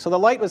increasing. So the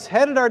light was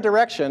headed our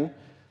direction,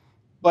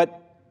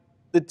 but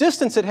the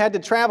distance it had to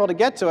travel to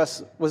get to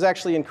us was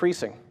actually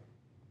increasing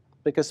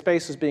because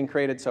space was being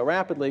created so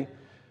rapidly.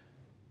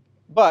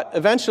 But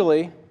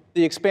eventually,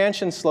 the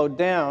expansion slowed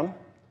down,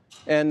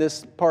 and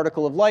this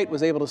particle of light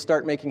was able to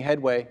start making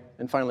headway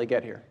and finally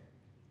get here.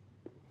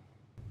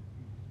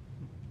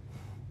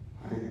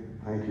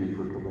 Thank you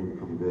for coming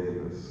from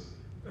Davis.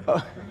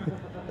 Oh.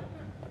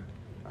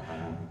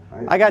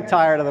 I got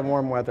tired of the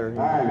warm weather.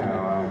 I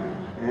know,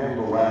 and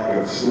the lack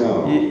of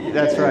snow.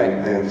 That's right.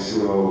 And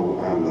snow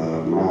on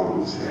the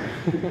mountains there.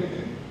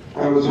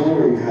 I was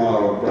wondering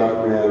how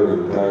dark matter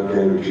and dark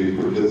energy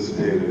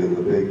participated in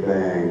the Big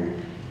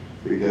Bang,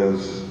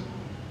 because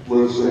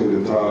listening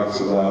to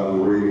talks about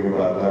and reading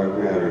about dark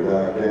matter and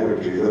dark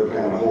energy, they're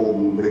kind of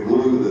holding the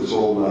glue that's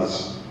holding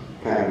us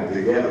kind of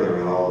together,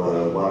 and all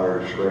the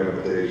large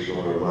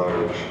gravitational or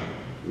large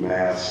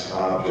mass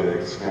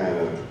objects kind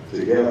of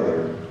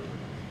together.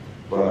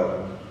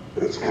 But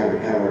it's kind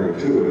of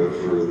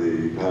counterintuitive for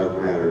the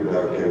dark matter and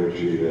dark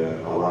energy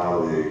to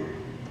allow the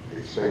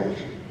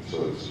expansion,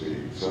 so to speak.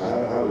 So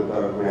how did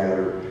dark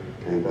matter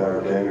and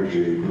dark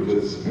energy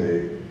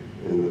participate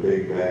in the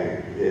Big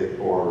Bang,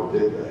 or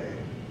did they?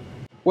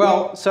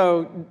 Well,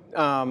 so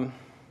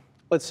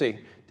let's see.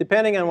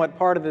 Depending on what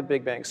part of the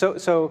Big Bang.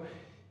 So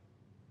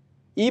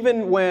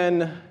even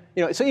when,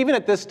 so even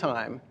at this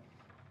time,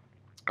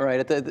 all right,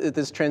 at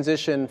this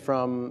transition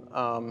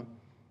from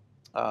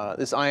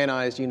this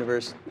ionized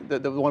universe,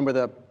 the one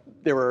where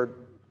there were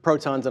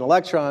protons and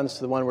electrons,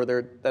 to the one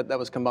where that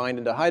was combined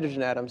into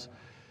hydrogen atoms,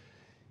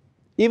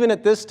 even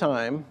at this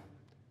time,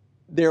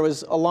 there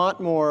was a lot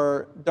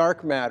more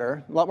dark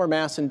matter, a lot more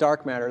mass in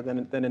dark matter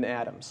than in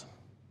atoms.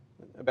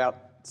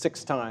 About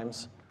 6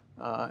 times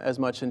as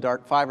much in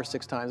 5 or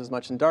 6 times as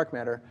much in dark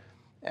matter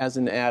as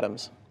in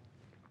atoms.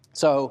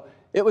 So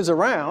it was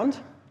around,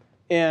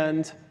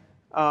 and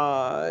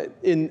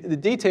in the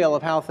detail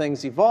of how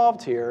things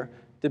evolved here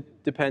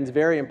depends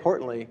very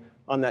importantly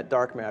on that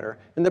dark matter.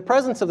 And the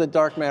presence of the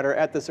dark matter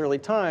at this early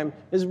time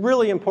is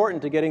really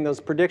important to getting those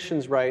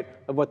predictions right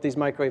of what these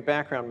microwave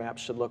background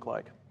maps should look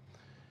like.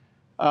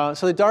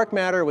 So the dark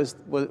matter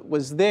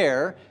was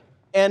there.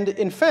 And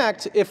in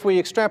fact, if we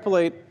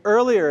extrapolate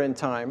earlier in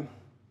time,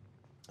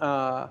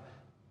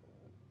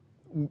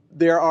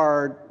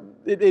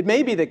 it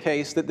may be the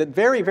case that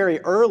very, very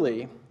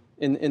early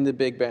in the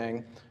Big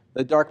Bang,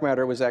 the dark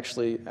matter was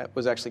actually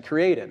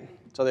created.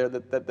 So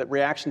that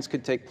reactions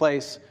could take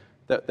place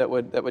that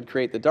would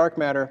create the dark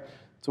matter.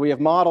 So we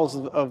have models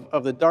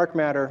of the dark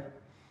matter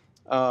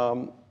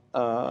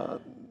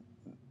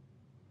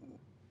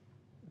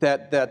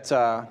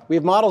we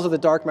have models of the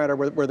dark matter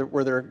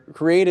where they're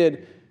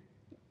created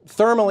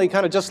thermally,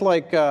 kind of just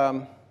like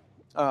the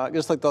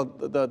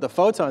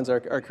photons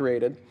are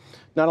created.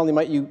 Not only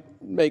might you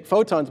make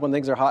photons when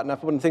things are hot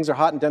enough, but when things are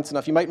hot and dense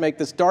enough, you might make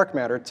this dark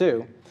matter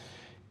too.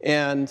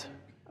 And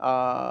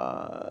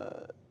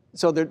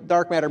so the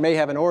dark matter may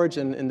have an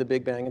origin in the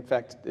Big Bang. In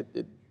fact,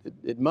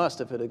 it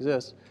must if it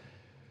exists.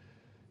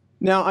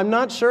 Now, I'm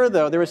not sure,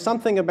 though. There was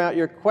something about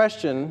your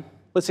question.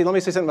 Let me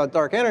say something about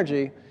dark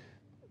energy.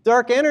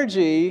 Dark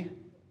energy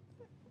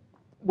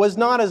was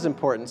not as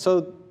important.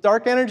 So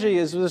dark energy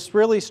is this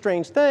really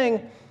strange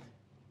thing.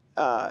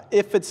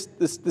 If it's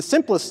the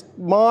simplest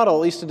model,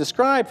 at least to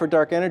describe for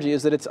dark energy,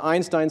 is that it's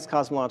Einstein's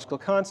cosmological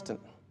constant.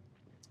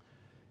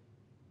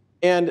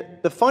 And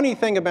the funny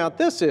thing about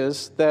this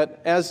is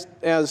that as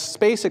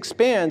space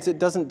expands, it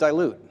doesn't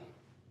dilute.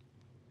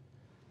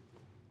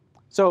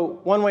 So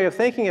one way of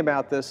thinking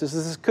about this is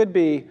this could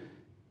be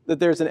that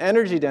there's an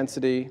energy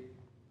density,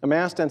 a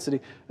mass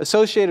density,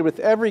 associated with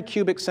every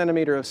cubic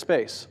centimeter of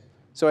space.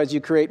 So as you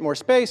create more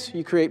space,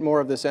 you create more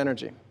of this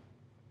energy.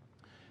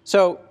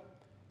 So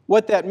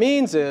what that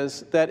means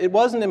is that it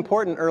wasn't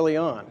important early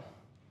on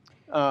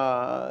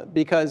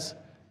because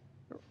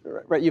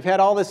you've had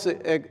all this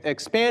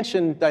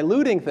expansion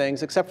diluting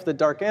things except for the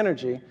dark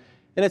energy.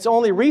 And it's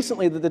only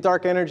recently that the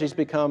dark energy has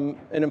become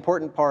an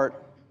important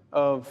part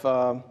of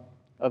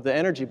the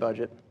energy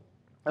budget,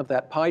 of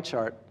that pie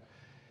chart.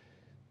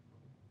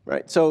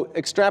 Right? So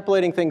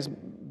extrapolating things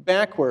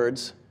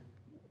backwards,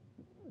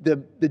 the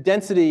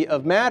density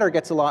of matter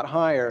gets a lot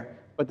higher,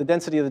 but the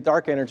density of the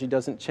dark energy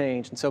doesn't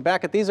change. And so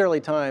back at these early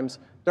times,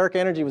 dark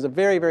energy was a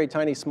very, very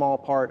tiny, small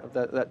part of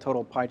that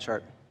total pie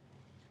chart.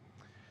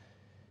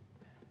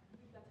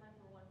 We've got time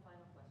for one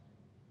final question.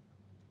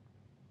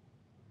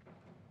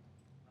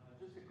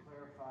 Just to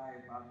clarify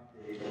about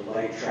the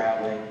light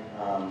traveling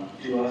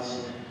to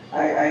us,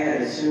 I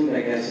had assumed,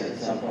 I guess, at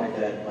some point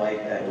that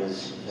light that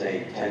was,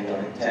 say,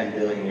 10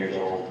 billion years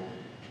old,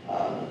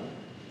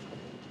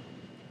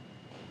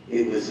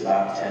 it was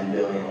about 10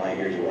 billion light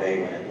years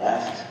away when it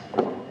left,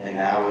 and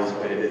now is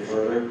quite a bit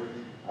further.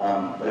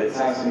 But it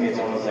sounds to me it's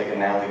almost like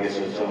analogous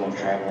with someone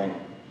traveling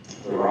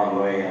the wrong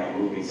way on a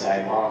moving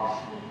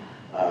sidewalk,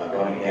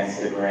 going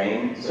against the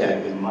grain, so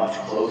it was much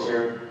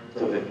closer.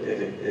 So if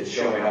it's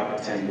showing up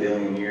at 10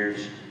 billion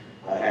years,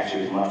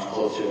 actually was much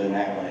closer than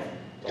that when it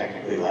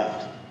technically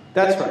left.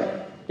 That's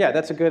right. Yeah,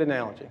 that's a good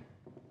analogy.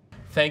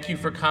 Thank you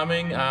for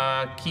coming.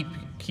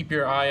 Keep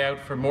your eye out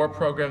for more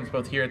programs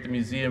both here at the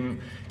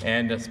museum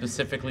and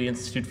specifically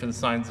Institute for the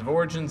Science of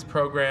Origins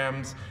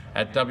programs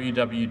at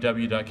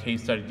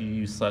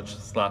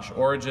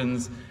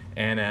www.case.edu/origins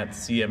and at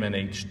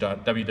www.cmnh.org.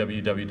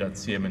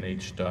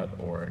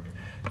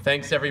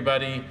 Thanks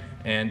everybody,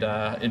 and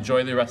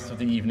enjoy the rest of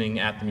the evening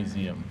at the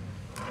museum.